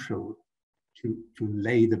crucial to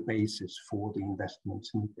lay the basis for the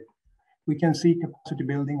investments needed. We can see capacity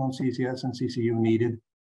building on CCS and CCU needed,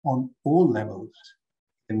 on all levels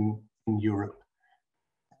in Europe.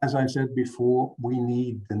 As I said before, we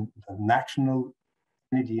need the national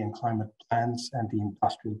energy and climate plans and the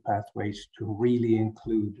industrial pathways to really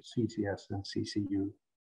include CCS and CCU.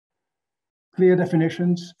 Clear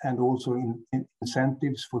definitions and also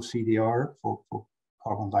incentives for CDR, for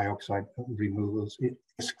carbon dioxide removals,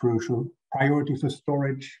 is crucial. Priority for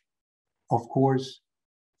storage, of course.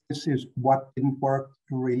 This is what didn't work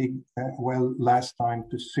really well last time,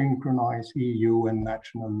 to synchronize EU and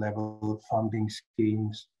national level funding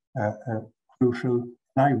schemes, crucial.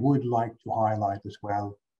 And I would like to highlight as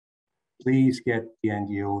well, please get the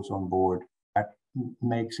NGOs on board. That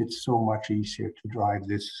makes it so much easier to drive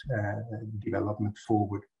this development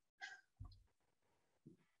forward.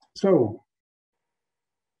 So,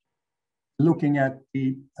 looking at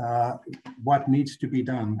the what needs to be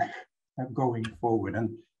done going forward, and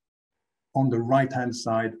on the right-hand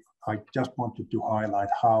side, I just wanted to highlight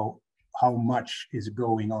how much is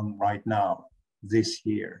going on right now this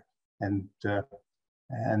year, and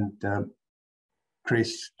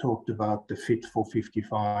Chris talked about the Fit for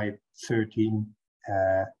 55, 13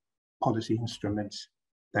 policy instruments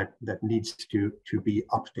that needs to be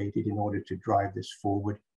updated in order to drive this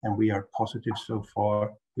forward. And we are positive so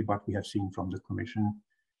far with what we have seen from the Commission.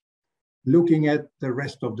 Looking at the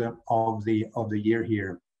rest of the year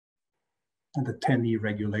here, and the 10E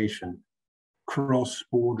regulation,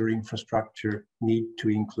 cross-border infrastructure need to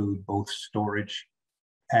include both storage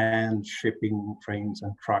and shipping, trains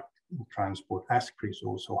and truck transport, as Chris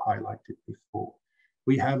also highlighted before.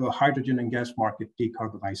 We have a hydrogen and gas market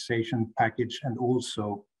decarbonization package, and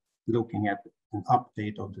also looking at an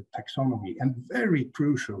update of the taxonomy, and very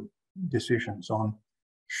crucial decisions on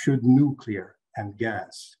should nuclear and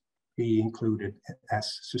gas be included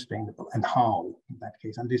as sustainable, and how in that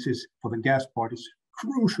case. And this is, for the gas part, is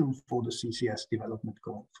crucial for the CCS development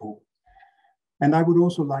going forward. And I would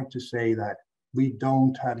also like to say that we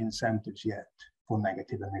don't have incentives yet for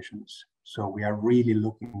negative emissions. So we are really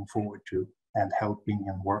looking forward to and helping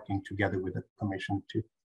and working together with the Commission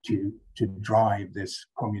to drive this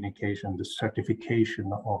communication, the certification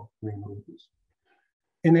of renewables.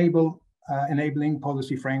 Enabling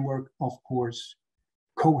policy framework, of course,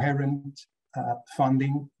 coherent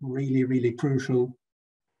funding, really crucial.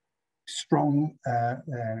 Strong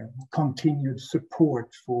continued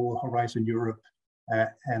support for Horizon Europe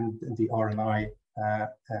and the R&I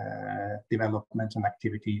developments and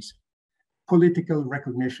activities. Political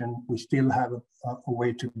recognition, we still have a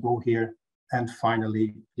way to go here. And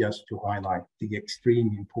finally, just to highlight the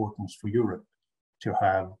extreme importance for Europe to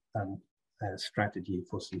have a strategy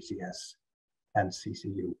for CCS and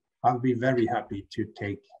CCU. I'll be very happy to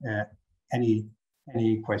take any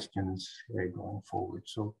questions going forward.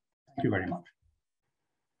 So thank you very much.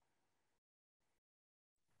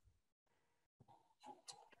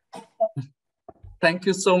 Thank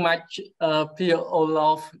you so much,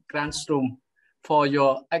 Per-Olof Granström, for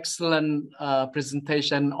your excellent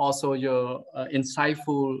presentation, also your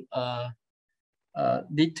insightful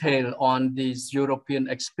detail on this European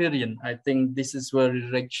experience. I think this is very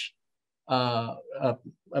rich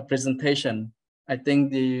a presentation. I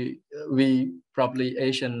think we probably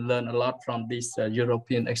Asian learn a lot from this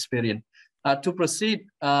European experience. To proceed,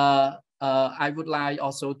 I would like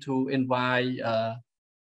also to invite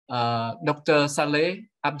Dr. Saleh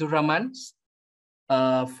Abdurrahman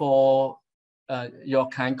for your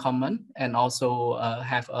kind comment, and also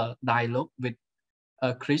have a dialogue with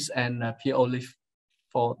Chris and Per-Olof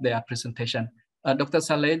for their presentation. Dr.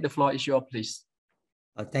 Saleh, the floor is yours, please.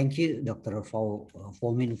 Thank you, Dr.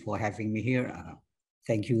 Folmin, for having me here.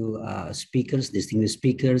 Thank you, distinguished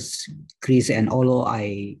speakers, Chris and Olo.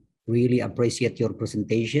 I really appreciate your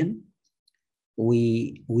presentation.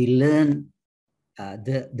 We learn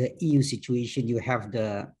the EU situation. You have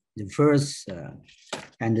the first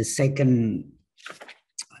and the second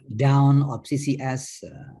down of CCS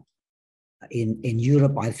in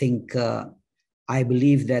Europe. I think I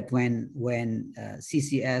believe that when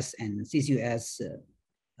CCS and CCUS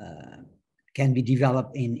can be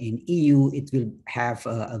developed in EU, it will have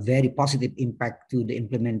a very positive impact to the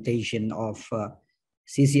implementation of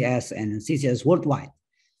CCS and CCS worldwide.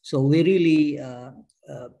 So we really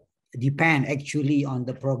depend actually on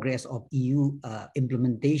the progress of EU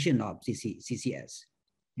implementation of CCS,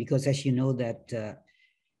 because as you know that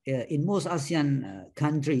in most ASEAN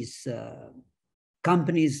countries,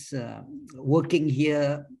 companies working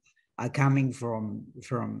here are coming from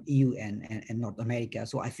EU and North America.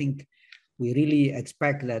 So I think we really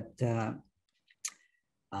expect that,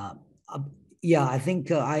 yeah, I think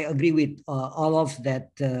I agree with all of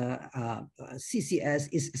that. CCS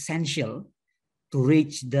is essential,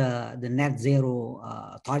 reach the net zero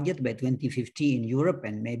target by 2050 in Europe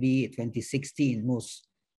and maybe 2060 in most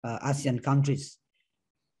ASEAN countries.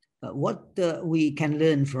 What we can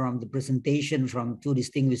learn from the presentation from two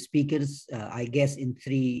distinguished speakers, I guess in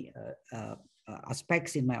three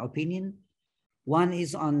aspects, in my opinion. One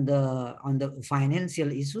is on the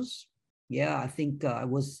financial issues. Yeah, I think I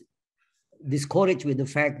was discouraged with the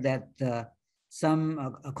fact that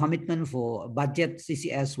some commitment for budget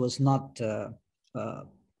CCS was not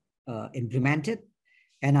implemented.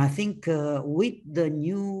 And I think with the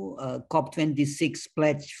new COP26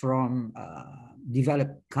 pledge from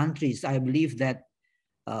developed countries, I believe that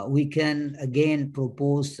we can again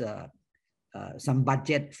propose some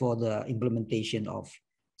budget for the implementation of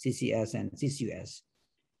CCS and CCUS.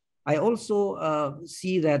 I also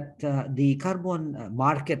see that the carbon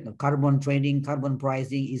market, carbon trading, carbon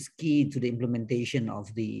pricing is key to the implementation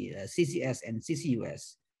of the CCS and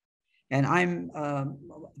CCUS. And I'm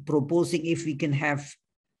proposing if we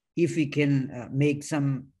can make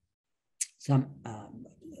some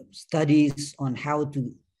studies on how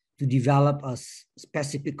to develop a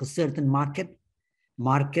specific, a certain market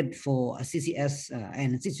for a CCS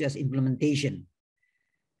and CCUS implementation.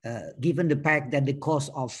 Given the fact that the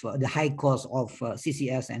high cost of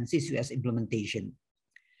CCS and CCUS implementation,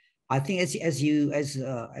 I think as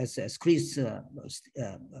Chris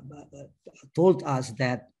told us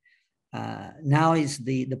that now is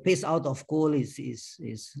the phase out of coal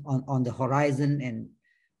is on the horizon, and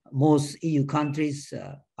most EU countries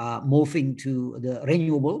are moving to the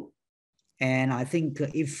renewable. And I think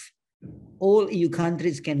if all EU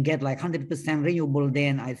countries can get like 100% renewable,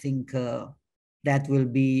 then I think that will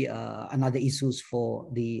be another issues for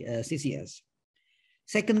the CCS.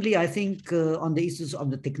 Secondly, I think on the issues of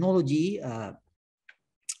the technology,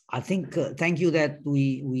 I think thank you that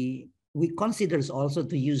we consider also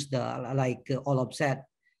to use the, like Olof said,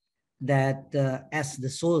 that as the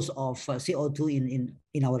source of CO2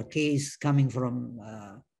 in our case coming from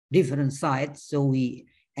different sites. So we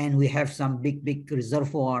have some big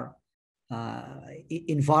reservoir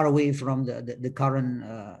in far away from the current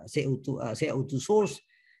CO2 source.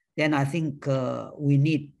 Then I think we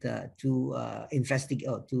need to investigate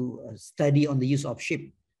or to study on the use of ship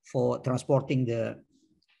for transporting the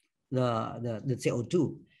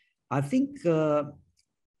CO2. I think the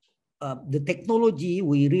technology,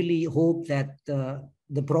 we really hope that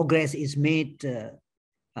the progress is made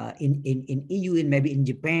in EU and maybe in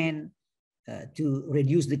Japan to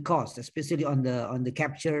reduce the cost, especially on the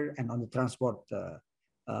capture and on the transport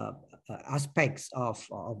aspects of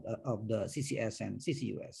the CCS and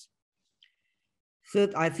CCUS.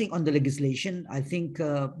 Third, I think on the legislation, I think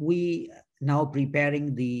we now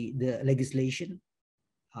preparing the legislation,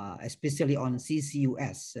 especially on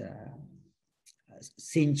CCUS,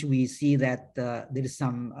 since we see that there is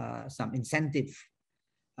some incentive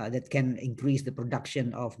that can increase the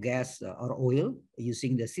production of gas or oil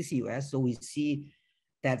using the CCUS. So we see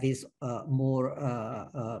that is more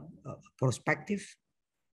prospective.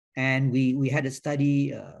 And we had a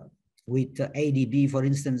study with ADB, for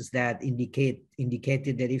instance, that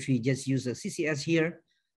indicated that if we just use a CCS here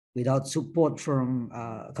without support from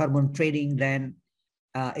carbon trading, then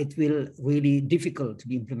it will really difficult to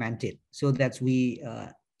be implemented. So that we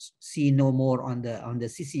see no more on the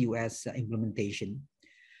CCUS implementation.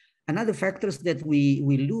 Another factors that we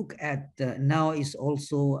look at now is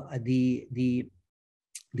also the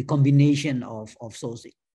combination of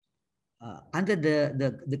sourcing. Under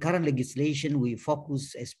the current legislation, we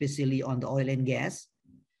focus especially on the oil and gas.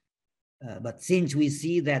 But since we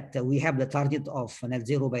see that we have the target of net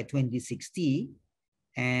zero by 2060,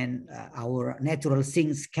 and our natural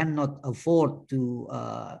sinks cannot afford to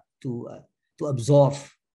absorb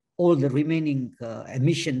all the remaining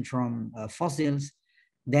emission from fossils,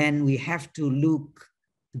 then we have to look,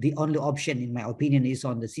 the only option in my opinion is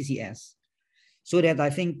on the CCS. So that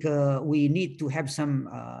I think we need to have some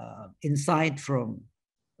insight from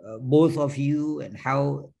both of you and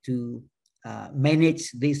how to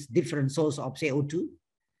manage this different source of CO2,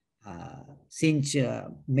 since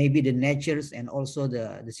maybe the natures and also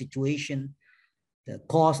the situation, the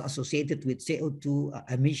cost associated with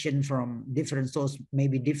CO2 emission from different sources may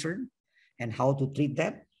be different, and how to treat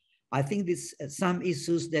that. I think this some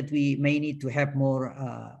issues that we may need to have more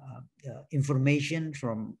information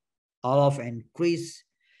from Olof and Chris.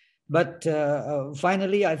 But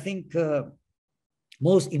finally, I think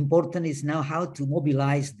most important is now how to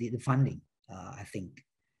mobilize the funding. I think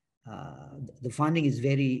the funding is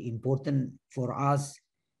very important for us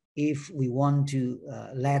if we want to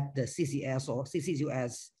let the CCS or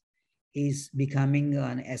CCUS is becoming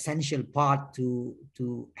an essential part to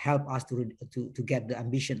help us to get the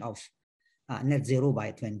ambition of net zero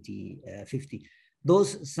by 2050.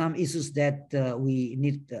 Those some issues that we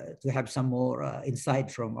need to have some more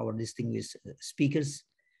insight from our distinguished speakers.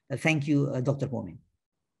 Thank you, Dr. Pomin.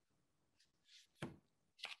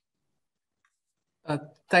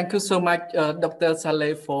 Thank you so much, Dr.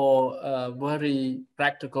 Saleh, for a very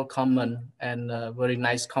practical comment and a very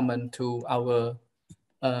nice comment to our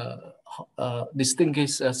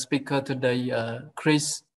distinguished speaker today,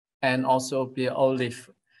 Chris, and also Per-Olof.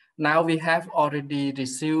 Now we have already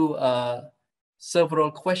received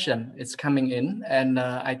several questions. It's coming in, and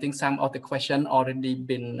I think some of the questions already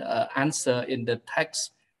been answered in the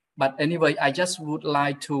text. But anyway, I just would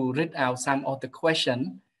like to read out some of the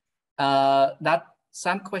questions. That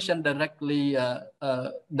some question directly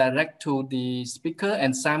direct to the speaker,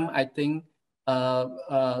 and some I think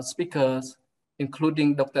speakers,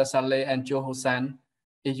 including Dr. Saleh and Juho-san,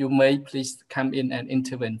 if you may please come in and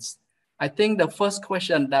intervene. I think the first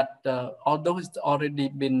question that although it's already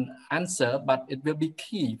been answered, but it will be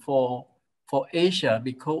key for Asia,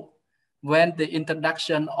 because when the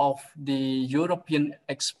introduction of the European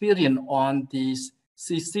experience on these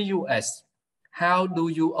CCUS, how do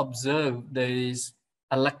you observe this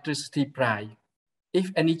electricity price?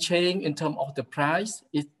 If any change in terms of the price,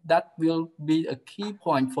 that will be a key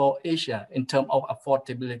point for Asia in terms of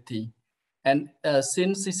affordability. And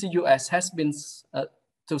since CCUS has been,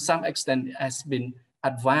 to some extent, has been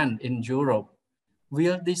advanced in Europe,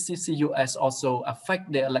 will this CCUS also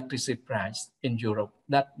affect the electricity price in Europe?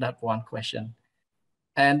 That one question.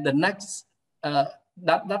 And the next,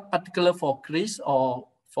 that particular for Chris or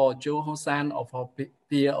for Juho-san or for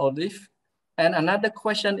Per-Olof. And another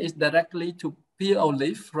question is directly to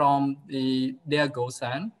Per-Olof from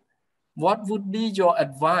Diego-san. What would be your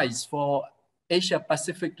advice for Asia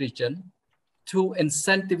Pacific region to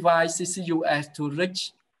incentivize CCUS to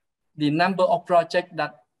reach the number of projects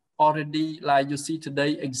that already, like you see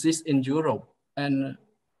today, exist in Europe? And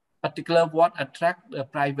particular, what attract the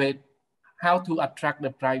private, how to attract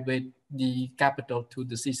the private, the capital to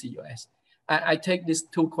the CCUS? I take these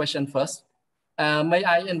two questions first. May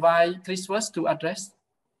I invite Chris first to address?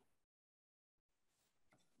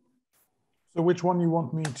 So which one you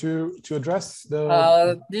want me to address?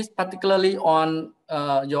 This particularly on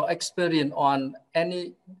your experience on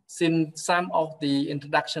since some of the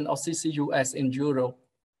introduction of CCUS in Europe,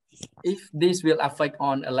 if this will affect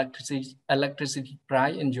on electricity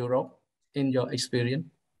price in Europe, in your experience?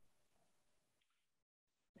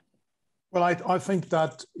 Well, I think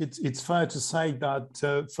that it's fair to say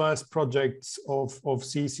that first projects of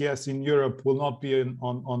CCS in Europe will not be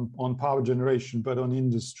on power generation, but on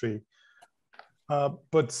industry.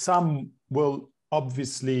 But some will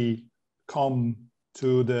obviously come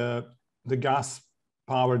to the gas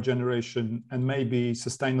power generation and maybe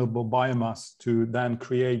sustainable biomass to then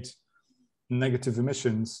create negative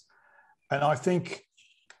emissions. And I think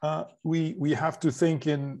we have to think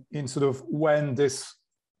in sort of when this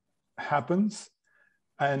happens.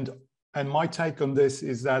 And my take on this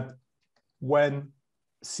is that when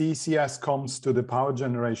CCS comes to the power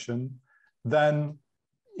generation, then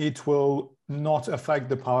it will not affect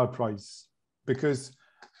the power price, because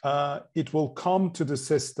it will come to the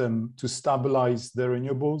system to stabilize the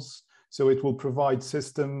renewables. So it will provide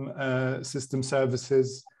system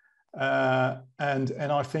services, and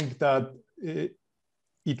I think that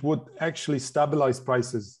it would actually stabilize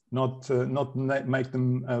prices, not make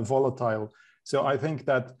them volatile. So I think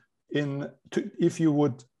that if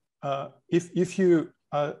you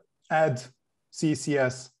add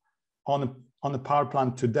CCS on a power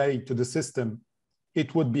plant today to the system,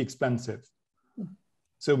 it would be expensive.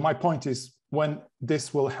 So my point is, when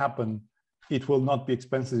this will happen, it will not be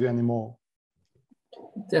expensive anymore.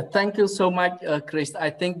 Yeah, thank you so much, Chris.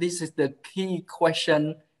 I think this is the key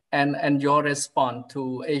question and your response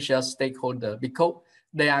to Asia stakeholder, because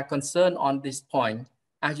they are concerned on this point.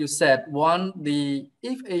 As you said,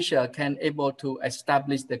 if Asia can able to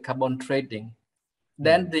establish the carbon trading,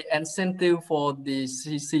 then the incentive for the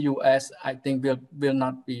CCUS, I think, will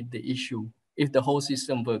not be the issue if the whole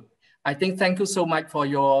system works. I think thank you so much for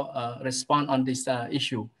your response on this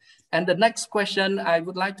issue. And the next question, I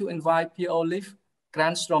would like to invite Per-Olof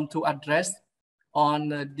Granström to address on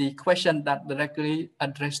the question that directly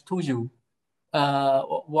addressed to you.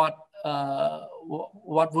 What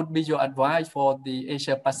would be your advice for the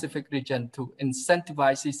Asia Pacific region to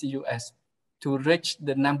incentivize CCUS to reach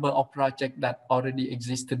the number of projects that already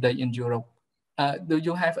exist today in Europe? Do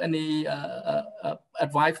you have any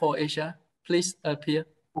advice for Asia? Please, Pierre.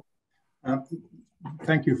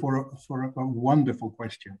 Thank you for a wonderful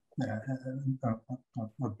question,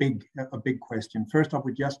 a big question. First, I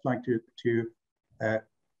would just like to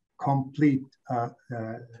complete a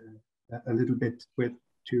little bit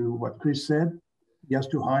to what Chris said,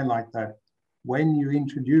 just to highlight that when you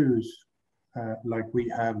introduce, like we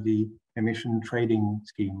have the emission trading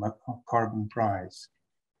scheme, a carbon price,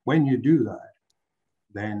 when you do that,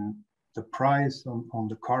 then the price on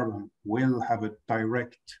the carbon will have a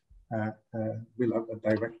direct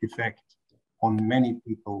effect on many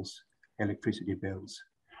people's electricity bills.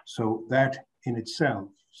 So that in itself,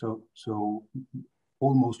 so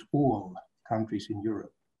almost all countries in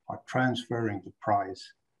Europe are transferring the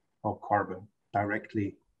price of carbon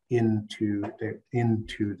directly into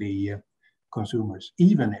the consumers,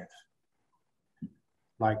 even if,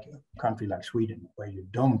 like a country like Sweden, where you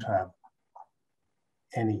don't have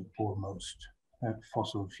any or most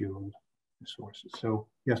fossil fuel sources. So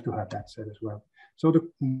just to have that said as well. So the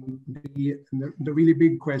really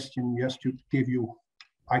big question, just to give you,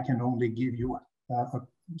 I can only give you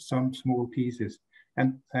some small pieces.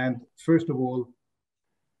 And first of all,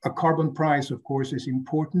 a carbon price, of course, is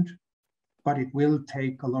important, but it will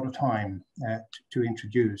take a lot of time to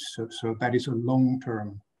introduce. So that is a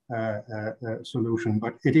long-term solution,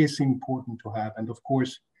 but it is important to have. And of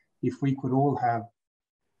course, if we could all have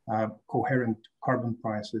coherent carbon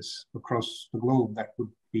prices across the globe, that would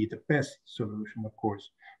be the best solution, of course.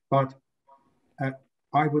 But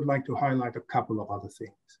I would like to highlight a couple of other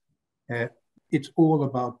things. It's all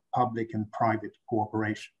about public and private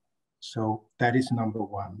cooperation. So that is number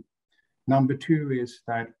one. Number two is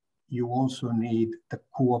that you also need the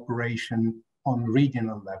cooperation on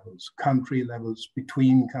regional levels, country levels,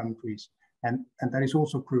 between countries. And that is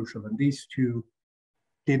also crucial. And these two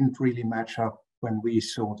didn't really match up when we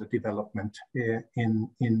saw the development in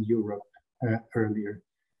Europe earlier.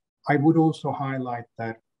 I would also highlight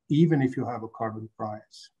that even if you have a carbon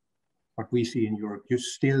price, what we see in Europe, you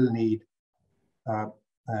still need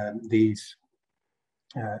these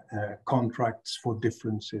contracts for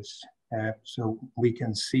differences. So we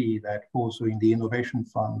can see that also in the innovation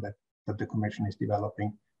fund that the Commission is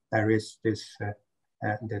developing, there is this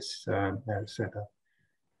setup.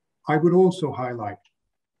 I would also highlight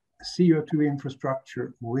CO2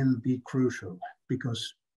 infrastructure will be crucial,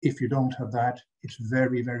 because if you don't have that, it's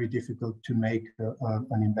very, very difficult to make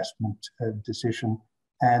an investment decision.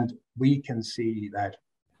 And we can see that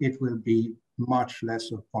it will be much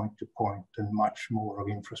less of point-to-point and much more of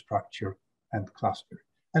infrastructure and cluster.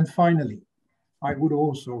 And finally, I would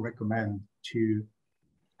also recommend to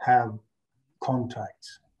have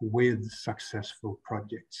contacts with successful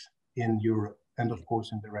projects in Europe and of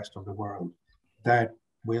course in the rest of the world. That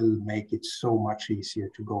will make it so much easier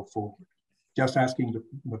to go forward. Just asking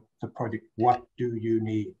the project, what do you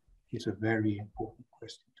need, is a very important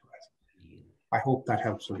question to ask. I hope that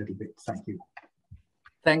helps a little bit. Thank you.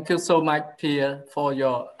 Thank you so much, Pierre, for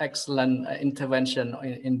your excellent intervention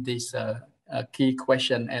in this key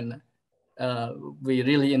question, and we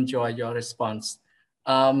really enjoy your response.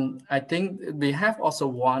 I think we have also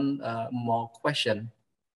one more question.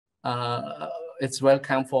 It's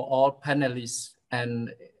welcome for all panelists,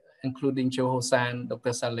 and including Juho-san,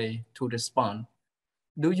 Dr. Saleh, to respond.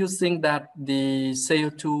 Do you think that the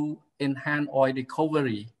CO2 enhanced oil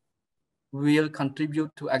recovery will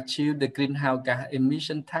contribute to achieve the greenhouse gas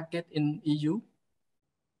emission target in EU?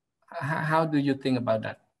 How do you think about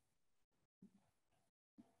that?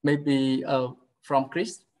 Maybe from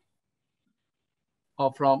Chris?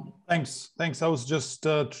 Or from... Thanks. I was just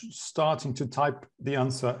starting to type the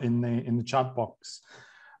answer in the chat box.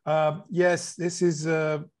 Yes, this is,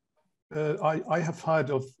 I have heard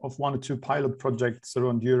of one or two pilot projects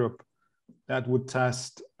around Europe that would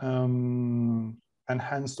test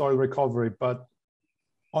enhanced oil recovery, but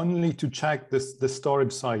only to check the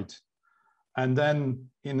storage site. And then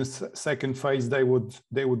in a second phase, they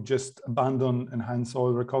would just abandon enhanced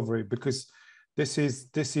oil recovery, because this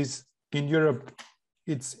is in Europe,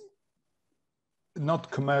 it's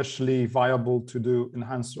not commercially viable to do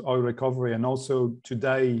enhanced oil recovery. And also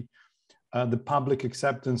today, the public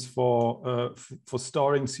acceptance for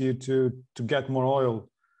storing CO2 to get more oil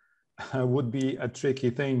would be a tricky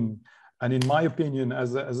thing. And in my opinion,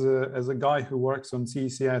 as a guy who works on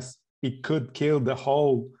CCS, it could kill the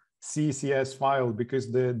whole CCS file,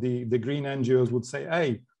 because the green NGOs would say,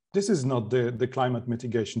 hey, this is not the climate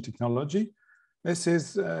mitigation technology. This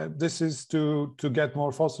is to get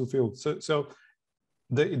more fossil fuels. So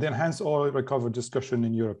the enhanced oil recovery discussion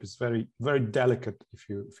in Europe is very, very delicate, if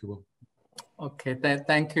you will. Okay,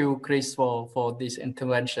 thank you, Chris, for this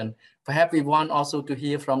intervention. Perhaps we want also to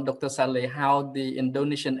hear from Dr. Saleh how the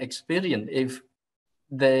Indonesian experience, if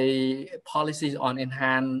the policies on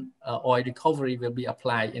enhanced oil recovery will be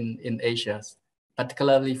applied in Asia,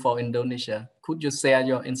 particularly for Indonesia. Could you share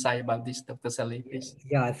your insight about this, Dr. Saleh, please?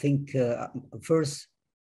 Yeah, I think first,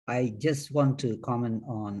 I just want to comment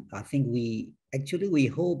on, I think we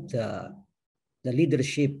hope the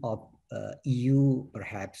leadership of EU,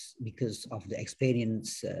 perhaps because of the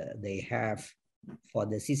experience they have for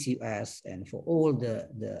the CCUS and for all the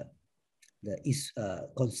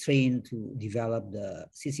constraint to develop the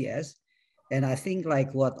CCS. And I think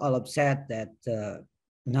like what Olof said, that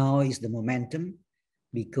now is the momentum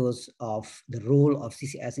because of the role of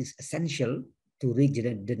CCS is essential to reach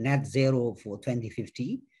the net zero for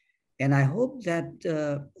 2050. And I hope that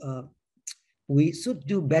we should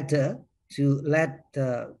do better to let,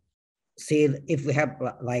 say, if we have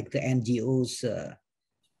like the NGOs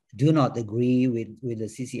do not agree with the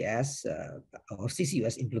CCS or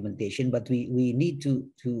CCUS implementation, but we need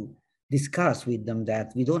to discuss with them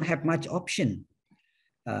that we don't have much option.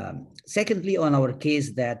 Secondly, on our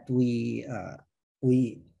case, that we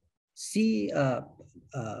see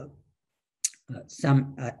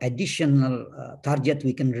some additional target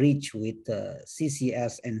we can reach with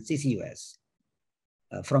CCS and CCUS.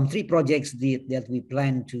 From 3 projects that we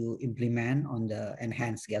plan to implement on the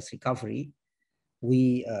enhanced gas recovery,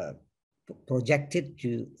 we projected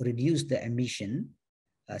to reduce the emission,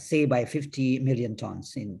 say by 50 million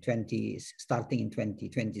tons starting in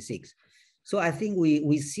 2026. So I think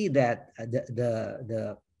we see that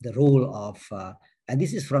the role of, and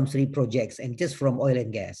this is from 3 projects and just from oil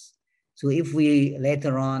and gas. So if we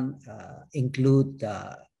later on include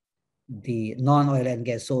the non-oil and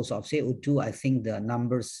gas source of CO2, I think the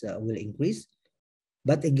numbers will increase.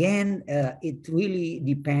 But again, it really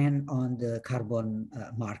depends on the carbon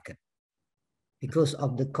market, because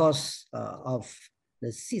of the cost of the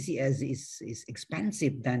CCS is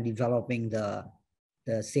expensive than developing the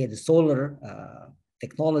solar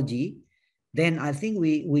technology. Then I think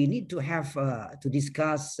we need to have to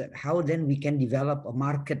discuss how then we can develop a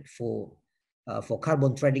market for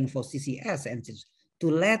carbon trading for CCS, and to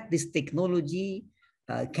let this technology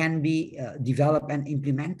can be developed and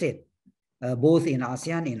implemented both in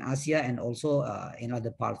ASEAN, in Asia, and also in other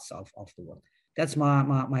parts of the world. That's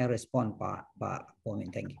my response, Pak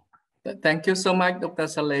Pomin. Thank you. Thank you so much, Dr.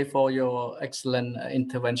 Saleh, for your excellent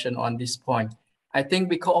intervention on this point. I think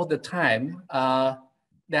because of the time,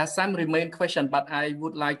 there are some remaining questions, but I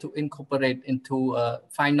would like to incorporate into a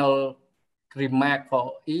final remark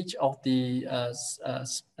for each of the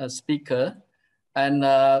speaker. And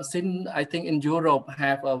since I think in Europe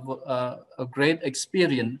have a great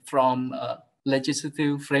experience from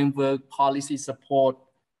legislative framework, policy support,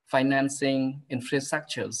 financing,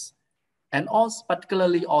 infrastructures, and also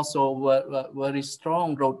particularly also very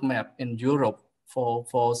strong roadmap in Europe for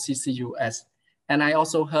CCUS. And I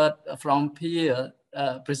also heard from peer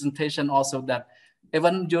presentation also that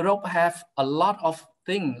even Europe have a lot of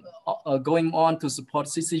things going on to support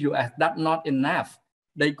CCUS. That's not enough.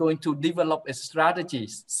 They're going to develop a strategy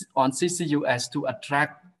on CCUS to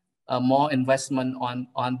attract more investment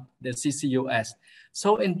on the CCUS.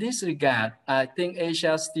 So in this regard, I think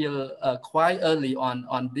Asia is still quite early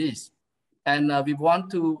on this. And we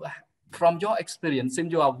want to, from your experience,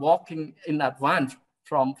 since you are walking in advance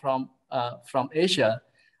from Asia,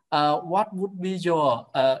 what would be your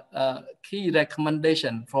key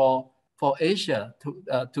recommendation for Asia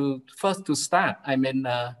to first to start? I mean,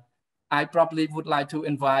 I probably would like to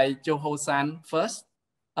invite Juho-san first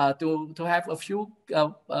to have a few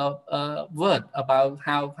words about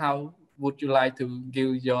how would you like to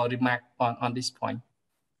give your remark on this point.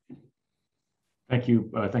 Thank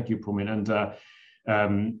you, Pomin.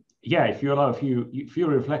 And yeah, if you allow a few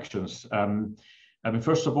reflections. I mean,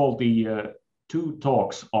 first of all, the 2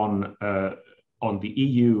 talks on the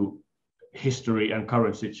EU history and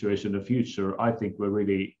current situation in the future, I think were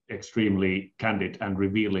really extremely candid and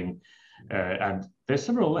revealing. And there's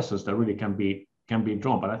several lessons that really can be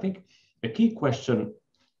drawn. But I think a key question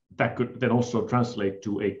that could then also translate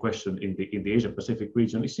to a question in the Asia Pacific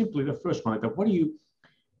region is simply the first one: that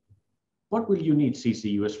what will you need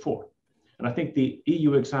CCUS for? And I think the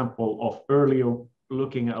EU example of earlier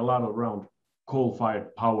looking a lot around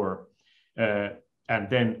coal-fired power and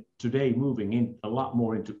then today moving in a lot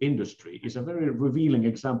more into industry is a very revealing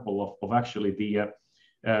example of actually the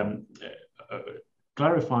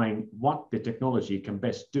clarifying what the technology can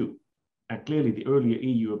best do. And clearly the earlier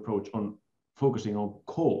EU approach on focusing on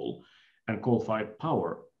coal and coal-fired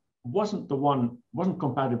power wasn't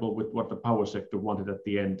compatible with what the power sector wanted at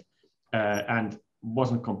the end. And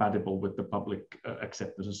wasn't compatible with the public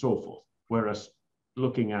acceptance and so forth. Whereas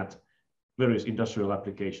looking at various industrial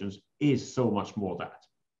applications is so much more that.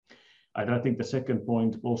 And I think the second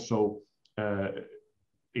point also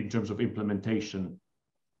in terms of implementation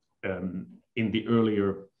in the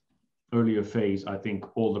earlier phase, I think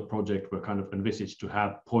all the projects were kind of envisaged to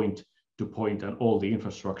have point-to-point and all the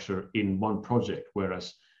infrastructure in one project,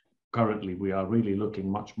 whereas currently we are really looking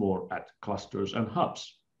much more at clusters and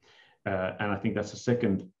hubs. And I think that's the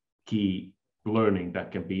second key learning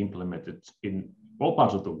that can be implemented in all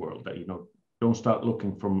parts of the world, that, you know, don't start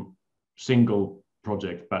looking from single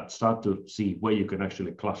project, but start to see where you can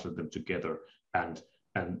actually cluster them together, and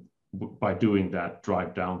by doing that,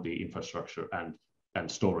 drive down the infrastructure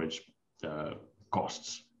and storage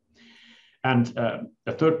costs. And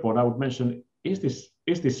a third point I would mention is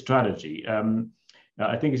this strategy.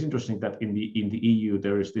 I think it's interesting that in the EU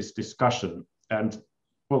there is this discussion, and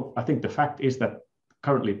well, I think the fact is that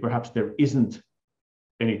currently perhaps there isn't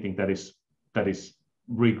anything that is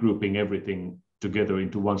regrouping everything together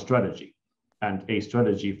into one strategy, and a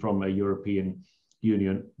strategy from a European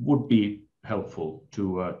Union would be helpful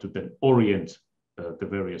to then orient the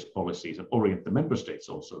various policies and orient the member states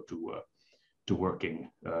also to working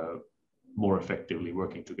more effectively,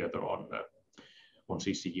 working together on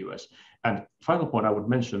CCUS. And final point I would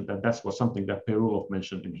mention, that that's something that Per-Olof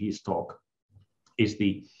mentioned in his talk, is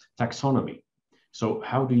the taxonomy. So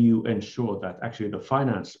how do you ensure that actually the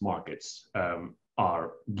finance markets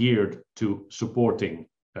are geared to supporting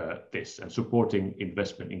this and supporting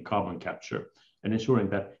investment in carbon capture, and ensuring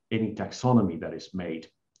that any taxonomy that is made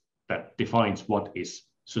that defines what is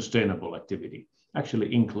sustainable activity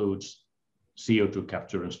actually includes CO2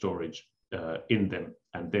 capture and storage in them,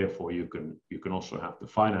 and therefore you can also have the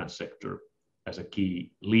finance sector as a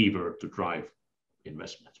key lever to drive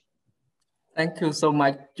investment. Thank you so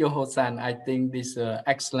much, Juho-san. I think this is an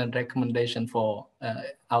excellent recommendation for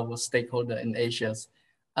our stakeholder in Asia.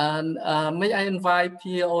 And may I invite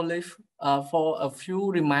Per-Olof for a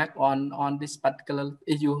few remarks on this particular,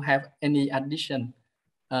 if you have any addition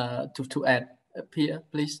to add. Per,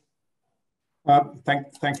 please.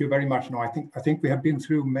 Thank you very much. No, I think we have been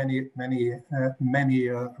through many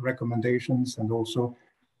recommendations, and also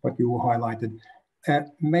what you highlighted.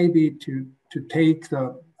 Maybe to take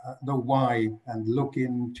the why and look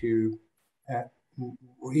into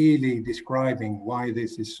really describing why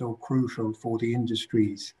this is so crucial for the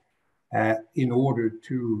industries in order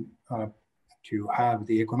to have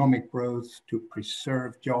the economic growth, to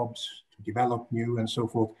preserve jobs, to develop new and so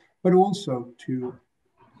forth, but also to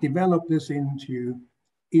develop this into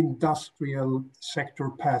industrial sector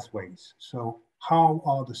pathways. So how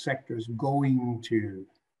are the sectors going to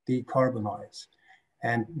decarbonize?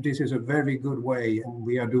 And this is a very good way, and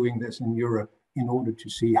we are doing this in Europe in order to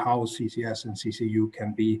see how CCS and CCU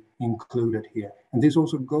can be included here. And this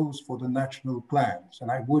also goes for the national plans. And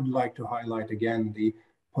I would like to highlight again the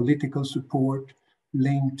political support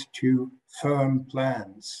linked to firm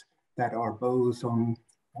plans that are both on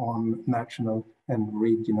national and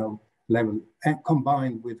regional level, and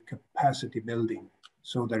combined with capacity building.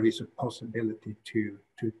 So there is a possibility to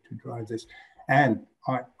drive this. And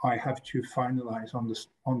I have to finalize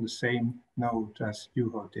on the same note as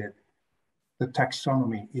Juho did. The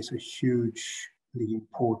taxonomy is a hugely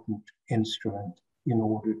important instrument in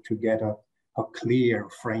order to get a clear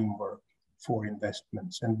framework for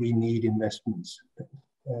investments, and we need investments.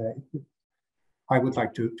 I would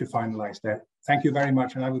like to finalize that. Thank you very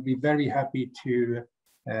much, and I would be very happy to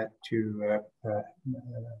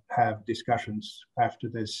have discussions after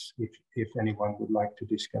this if anyone would like to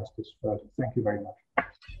discuss this further. Thank you very much.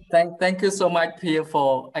 Thank you so much, Pierre,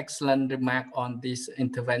 for excellent remark on this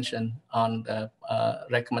intervention on the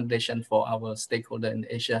recommendation for our stakeholder in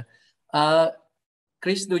Asia.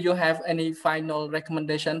 Chris, do you have any final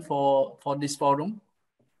recommendation for this forum?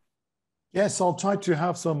 Yes, I'll try to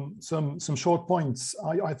have some short points.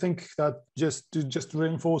 I think that just to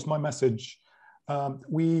reinforce my message,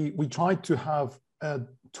 we tried to have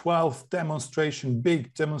 12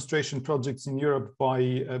 big demonstration projects in Europe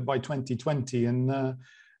by 2020,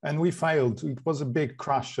 and we failed. It was a big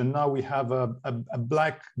crash, and now we have a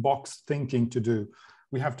black box thinking to do.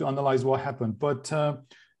 We have to analyze what happened. But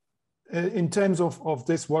in terms of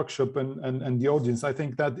this workshop and the audience, I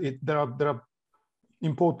think that there are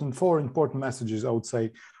four important messages, I would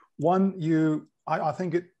say. One, I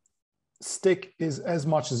think stick is as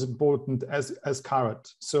much as important as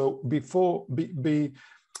carrot. So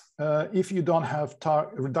if you don't have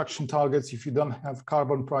reduction targets, if you don't have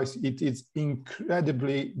carbon price, it is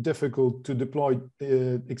incredibly difficult to deploy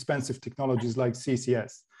expensive technologies like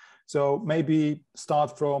CCS. So maybe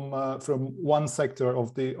start from one sector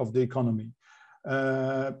of the economy.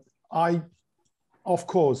 Of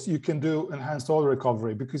course, you can do enhanced oil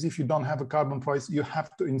recovery, because if you don't have a carbon price, you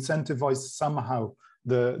have to incentivize somehow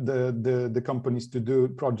the companies to do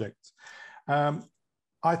projects.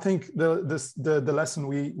 I think the lesson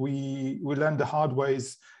we learned the hard way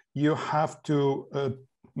is you have to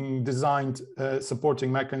design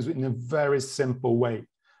supporting mechanisms in a very simple way.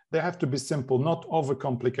 They have to be simple, not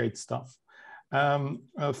overcomplicate stuff.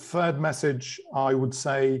 A third message, I would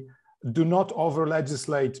say, do not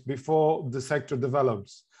over-legislate before the sector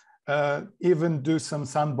develops. Even do some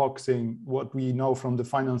sandboxing, what we know from the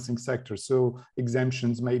financing sector. So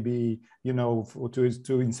exemptions maybe, you know, to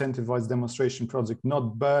incentivize demonstration projects,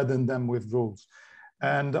 not burden them with rules.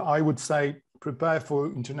 And I would say prepare for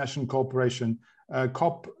international cooperation.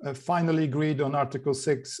 COP finally agreed on Article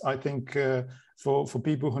 6. I think for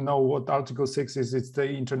people who know what Article 6 is, it's the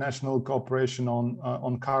international cooperation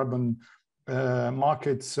on carbon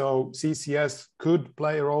markets. So CCS could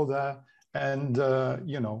play a role there, and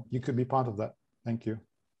you know, you could be part of that. Thank you.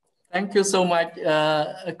 Thank you so much,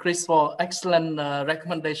 Chris, for excellent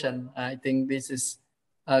recommendation. I think this is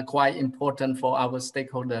quite important for our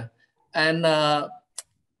stakeholder. And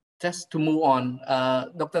just to move on,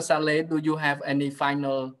 Dr. Saleh, do you have any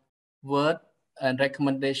final word and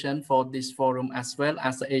recommendation for this forum, as well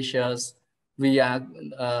as Asia's? We are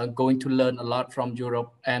going to learn a lot from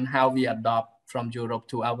Europe and how we adopt from Europe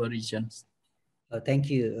to our regions.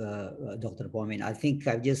 Thank you, Dr. Pomin. I think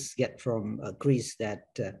I just get from Chris that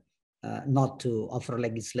not to over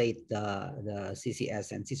legislate the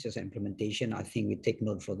CCS and CCUS implementation. I think we take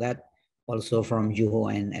note for that. Also from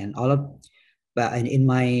Juho and Olof. But in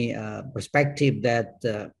my perspective, that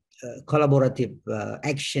collaborative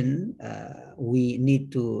action we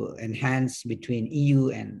need to enhance between EU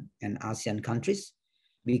and ASEAN countries,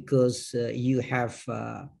 because you have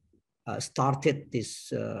started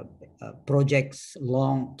this projects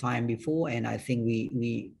long time before, and I think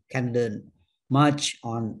we can learn much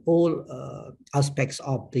on all aspects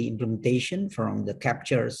of the implementation, from the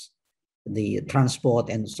captures, the transport,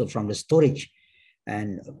 and so from the storage.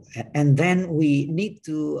 And then we need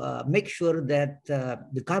to make sure that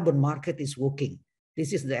the carbon market is working.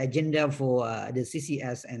 This is the agenda for the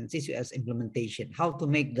CCS and CCUS implementation. How to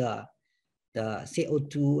make the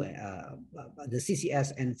CO2, the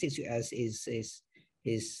CCS and CCUS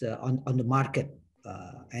is on the market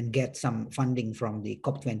and get some funding from the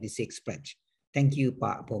COP26 pledge. Thank you,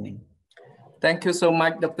 Pak Pomin. Thank you so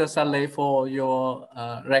much, Dr. Saleh, for your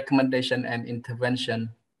recommendation and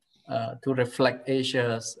intervention to reflect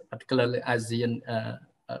Asia's, particularly ASEAN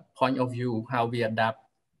point of view, how we adapt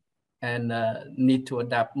and need to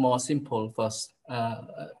adapt more simple first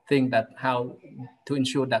thing, that how to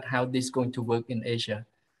ensure that how this is going to work in Asia.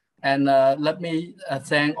 And let me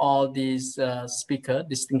thank all these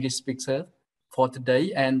distinguished speakers for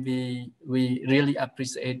today. And we really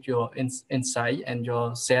appreciate your insight and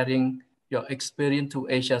your sharing your experience to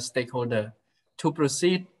Asia stakeholder. To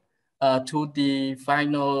proceed to the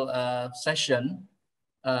final session,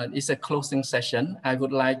 it's a closing session. I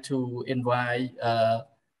would like to invite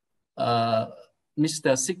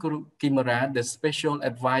Mr. Sigurd Kimura, the Special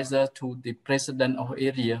Advisor to the President of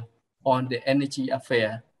ERIA on the Energy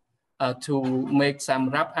Affair, to make some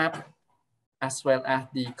wrap up as well as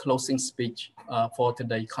the closing speech for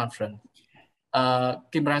today's conference.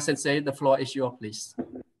 Kimura Sensei, the floor is yours, please.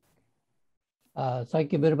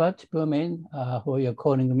 Thank you very much, Pomin, for your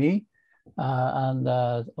calling me. And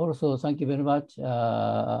also thank you very much,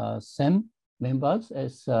 SEM members,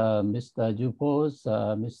 as Mr. Juho,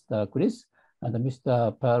 Mr. Chris, and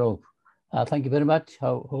Mr. Per-Olof. Thank you very much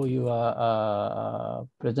for your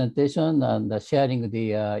presentation and sharing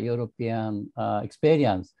the European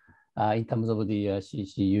experience in terms of the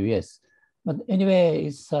CCUS. But anyway,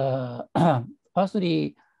 it's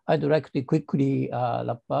firstly, I'd like to quickly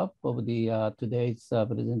wrap up of the today's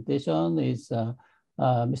presentation. Is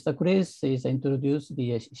Mr. Chris is introduced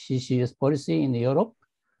the CCUS policy in Europe,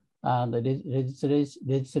 and the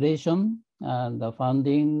legislation and the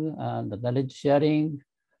funding and the knowledge sharing,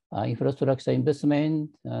 infrastructure investment,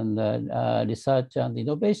 and research and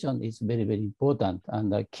innovation is very, very important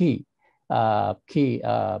and key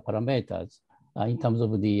parameters in terms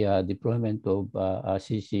of the deployment of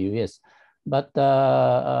CCUS. But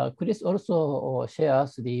Chris also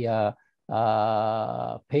shares the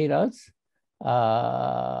pillars,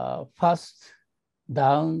 first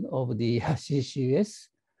down of the CCUS.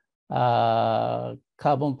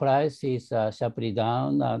 Carbon price is sharply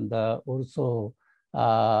down, and also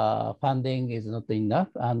funding is not enough,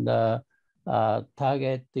 and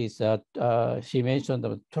target is, she mentioned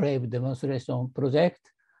the TRAVE demonstration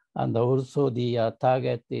project, and also the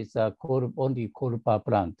target is only coal power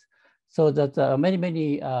plant. So that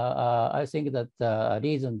many, I think that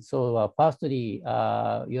reasons. So firstly,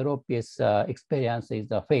 Europe's experience is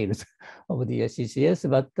the fails of the CCS,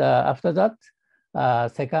 but after that,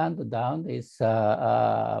 second down is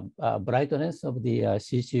brightness of the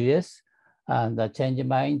CCUS, and change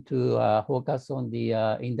mind to focus on the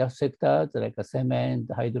industry sectors like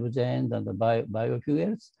cement, hydrogen, and the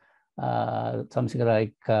biofuels, something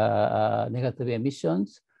like negative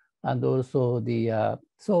emissions, and also the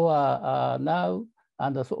now,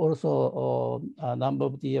 and also a number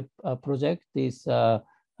of the project is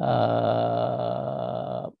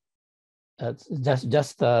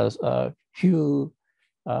just a few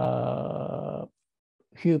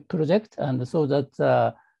projects, and so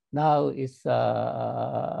that now is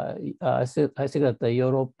I think that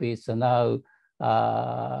Europe is now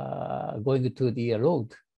going to the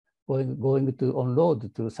road, going to on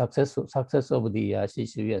road to success of the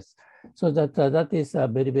CCUS. So that is a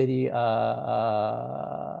very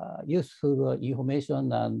useful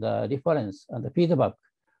information and reference and feedback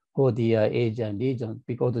for the Asian region,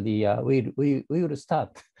 because the we will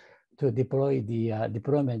start to deploy the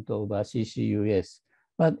deployment of CCUS.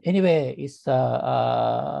 But anyway, it's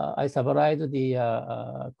I summarized the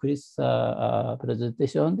Chris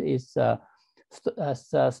presentation is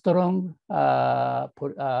strong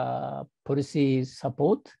policy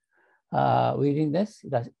support, willingness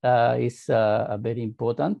that is very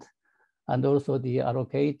important, and also the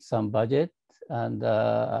allocate some budget and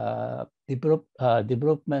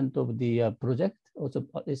development of the project. Also,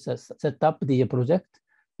 is set up the project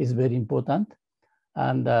is very important,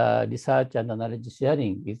 and research and knowledge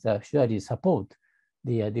sharing is surely support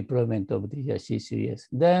the deployment of the CCUS.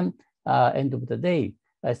 Then, end of the day,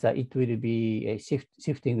 as it will be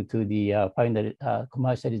shifting to the final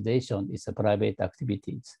commercialization is private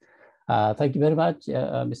activities. Thank you very much,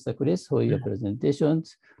 Mr. Chris, for your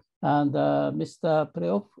presentations. And Mr.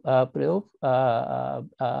 Per-Olof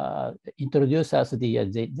introduced us the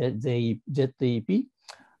ZEP,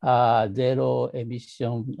 Zero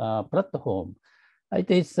Emission Platform.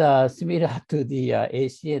 It is similar to the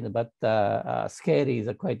ASEAN, but scale is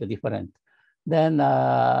quite different. Then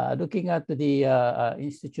looking at the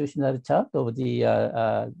institutional chart of the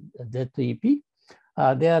ZEP,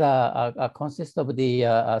 there are consist of the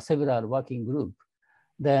several working groups.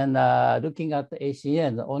 Then looking at the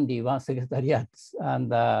ASEAN, only one secretariat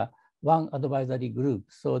and one advisory group.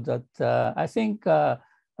 So that I think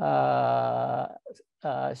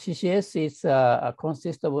CCS is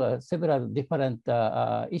consists of several different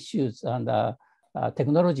issues and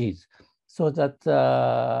technologies. So that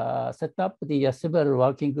set up the several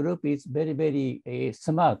working group is very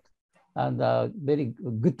smart and very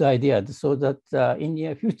good idea. So that in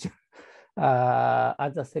the future,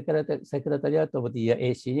 as a secretariat of the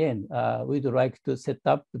ASEAN, we'd like to set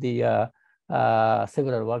up the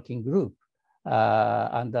several working group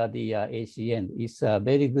under the ASEAN. It's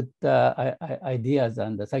very good ideas,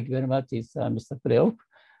 and thank you very much, Mr. Per-Olof.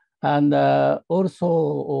 And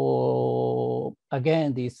also,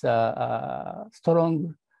 again, this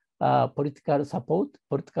strong political support,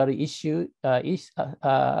 political issue,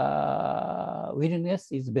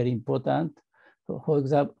 willingness is very important. For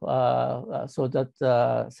example, so that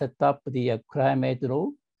set up the climate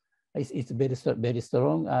law, it's very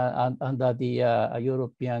strong under the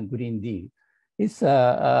European Green Deal. It's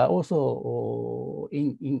also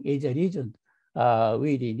in Asia region. We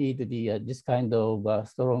really need this kind of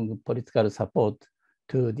strong political support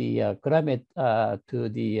to the climate, to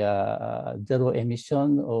the zero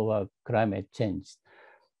emission of climate change.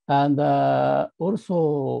 And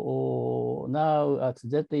also now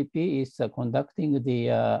ZEP is conducting the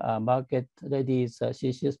market ready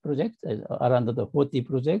CCS project, around the 40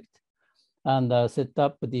 project, and set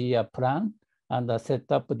up the plan and set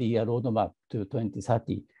up the roadmap to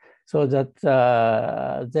 2030. So that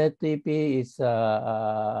ZEP is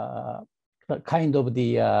kind of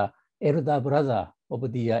the elder brother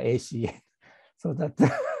of the ASEAN. So that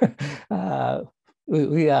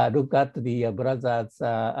we look at the brothers'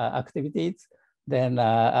 activities, then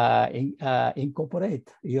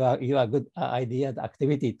incorporate your good ideas,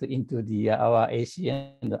 activity into our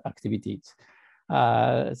ASEAN activities.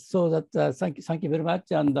 So that thank you very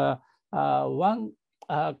much. And one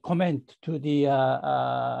comment to the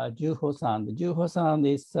Juho-san. Juho-san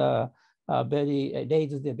is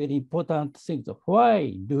raises the very important things.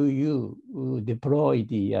 Why do you deploy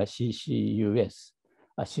the CCUS?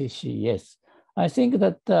 CCS? I think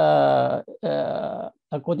that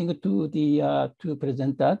according to the two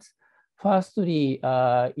presenters, firstly,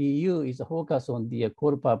 EU is focused on the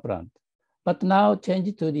coal power plant, but now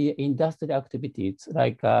change to the industrial activities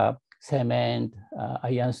like cement,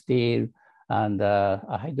 iron steel, and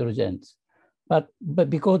hydrogens. But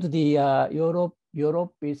because the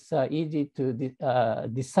Europe is easy to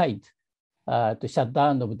decide to shut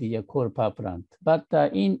down of the coal power plant. But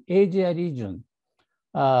in Asia region,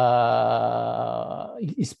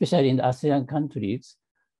 especially in ASEAN countries,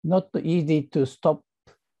 not easy to stop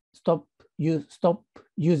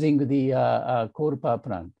using the coal power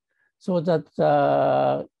plant. So that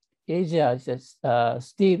Asia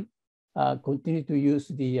still continue to use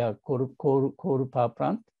the coal power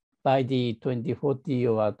plant by the 2040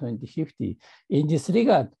 or 2050. In this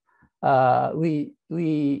regard, Asia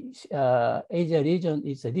region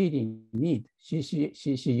is a leading need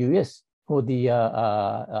CCUS for the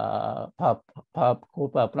coal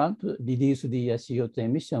power plant to reduce the CO2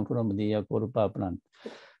 emission from the coal power plant.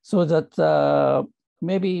 So that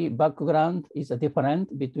maybe background is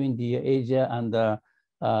different between the Asia and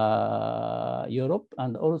Europe,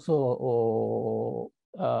 and also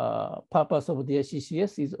purpose of the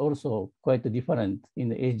CCS is also quite different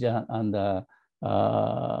in Asia and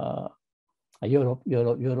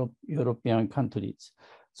European countries.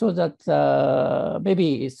 So that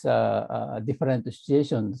maybe it's a different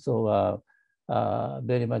situation. So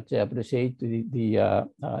very much appreciate the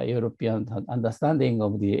European understanding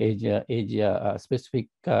of the Asia specific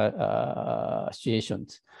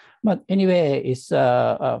situations. But anyway, it's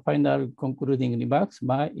final concluding remarks.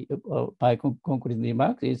 My concluding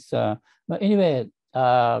remarks is but anyway,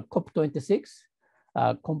 COP26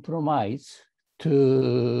 compromise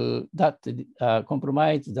that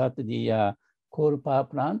the coal power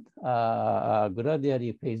plant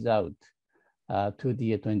gradually phase out to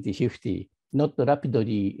the 2050, not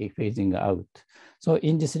rapidly phasing out. So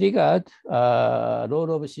in this regard,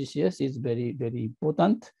 role of CCS is very, very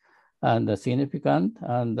important and significant,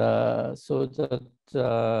 and so that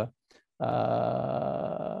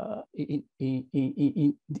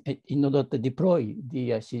in order to deploy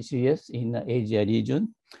the CCS in Asia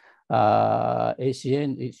region,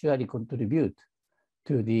 ASEAN surely contribute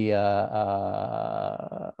to the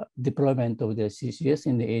deployment of the CCS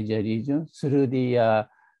in the Asia region through the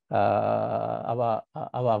our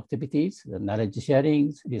activities, the knowledge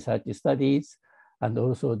sharing, research studies, and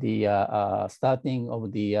also the starting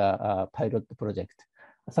of the pilot project.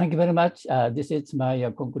 Thank you very much. This is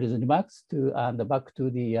my conclusion remarks and back to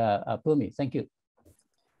the Pumi. Thank you.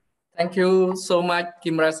 Thank you so much,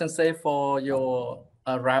 Kimra Sensei, for your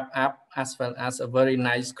wrap up as well as a very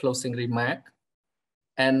nice closing remark.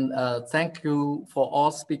 And thank you for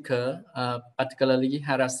all speakers, particularly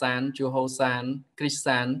Hara-san, Juho-san,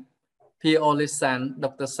 Chris-san, Per-Olof-san,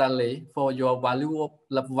 Dr. Saleh, for your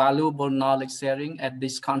valuable knowledge sharing at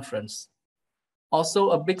this conference. Also,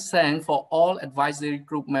 a big thanks for all advisory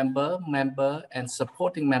group member, and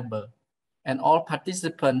supporting member, and all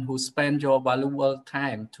participants who spend your valuable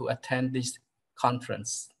time to attend this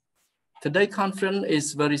conference. Today's conference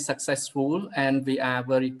is very successful, and we are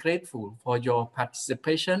very grateful for your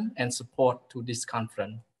participation and support to this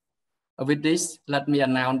conference. With this, let me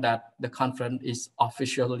announce that the conference is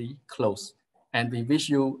officially closed, and we wish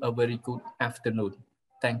you a very good afternoon.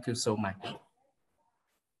 Thank you so much.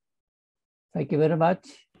 Thank you very much.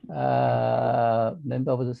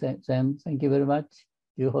 Member of the same, thank you very much.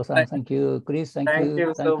 Juho-san, thank you. Chris, thank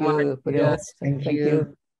you. Thank you. Yes, thank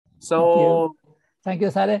you. So, thank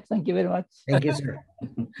you, Saleh. Thank you very much. Thank you, sir.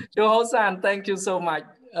 Juho-san, thank you so much.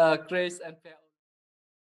 Chris and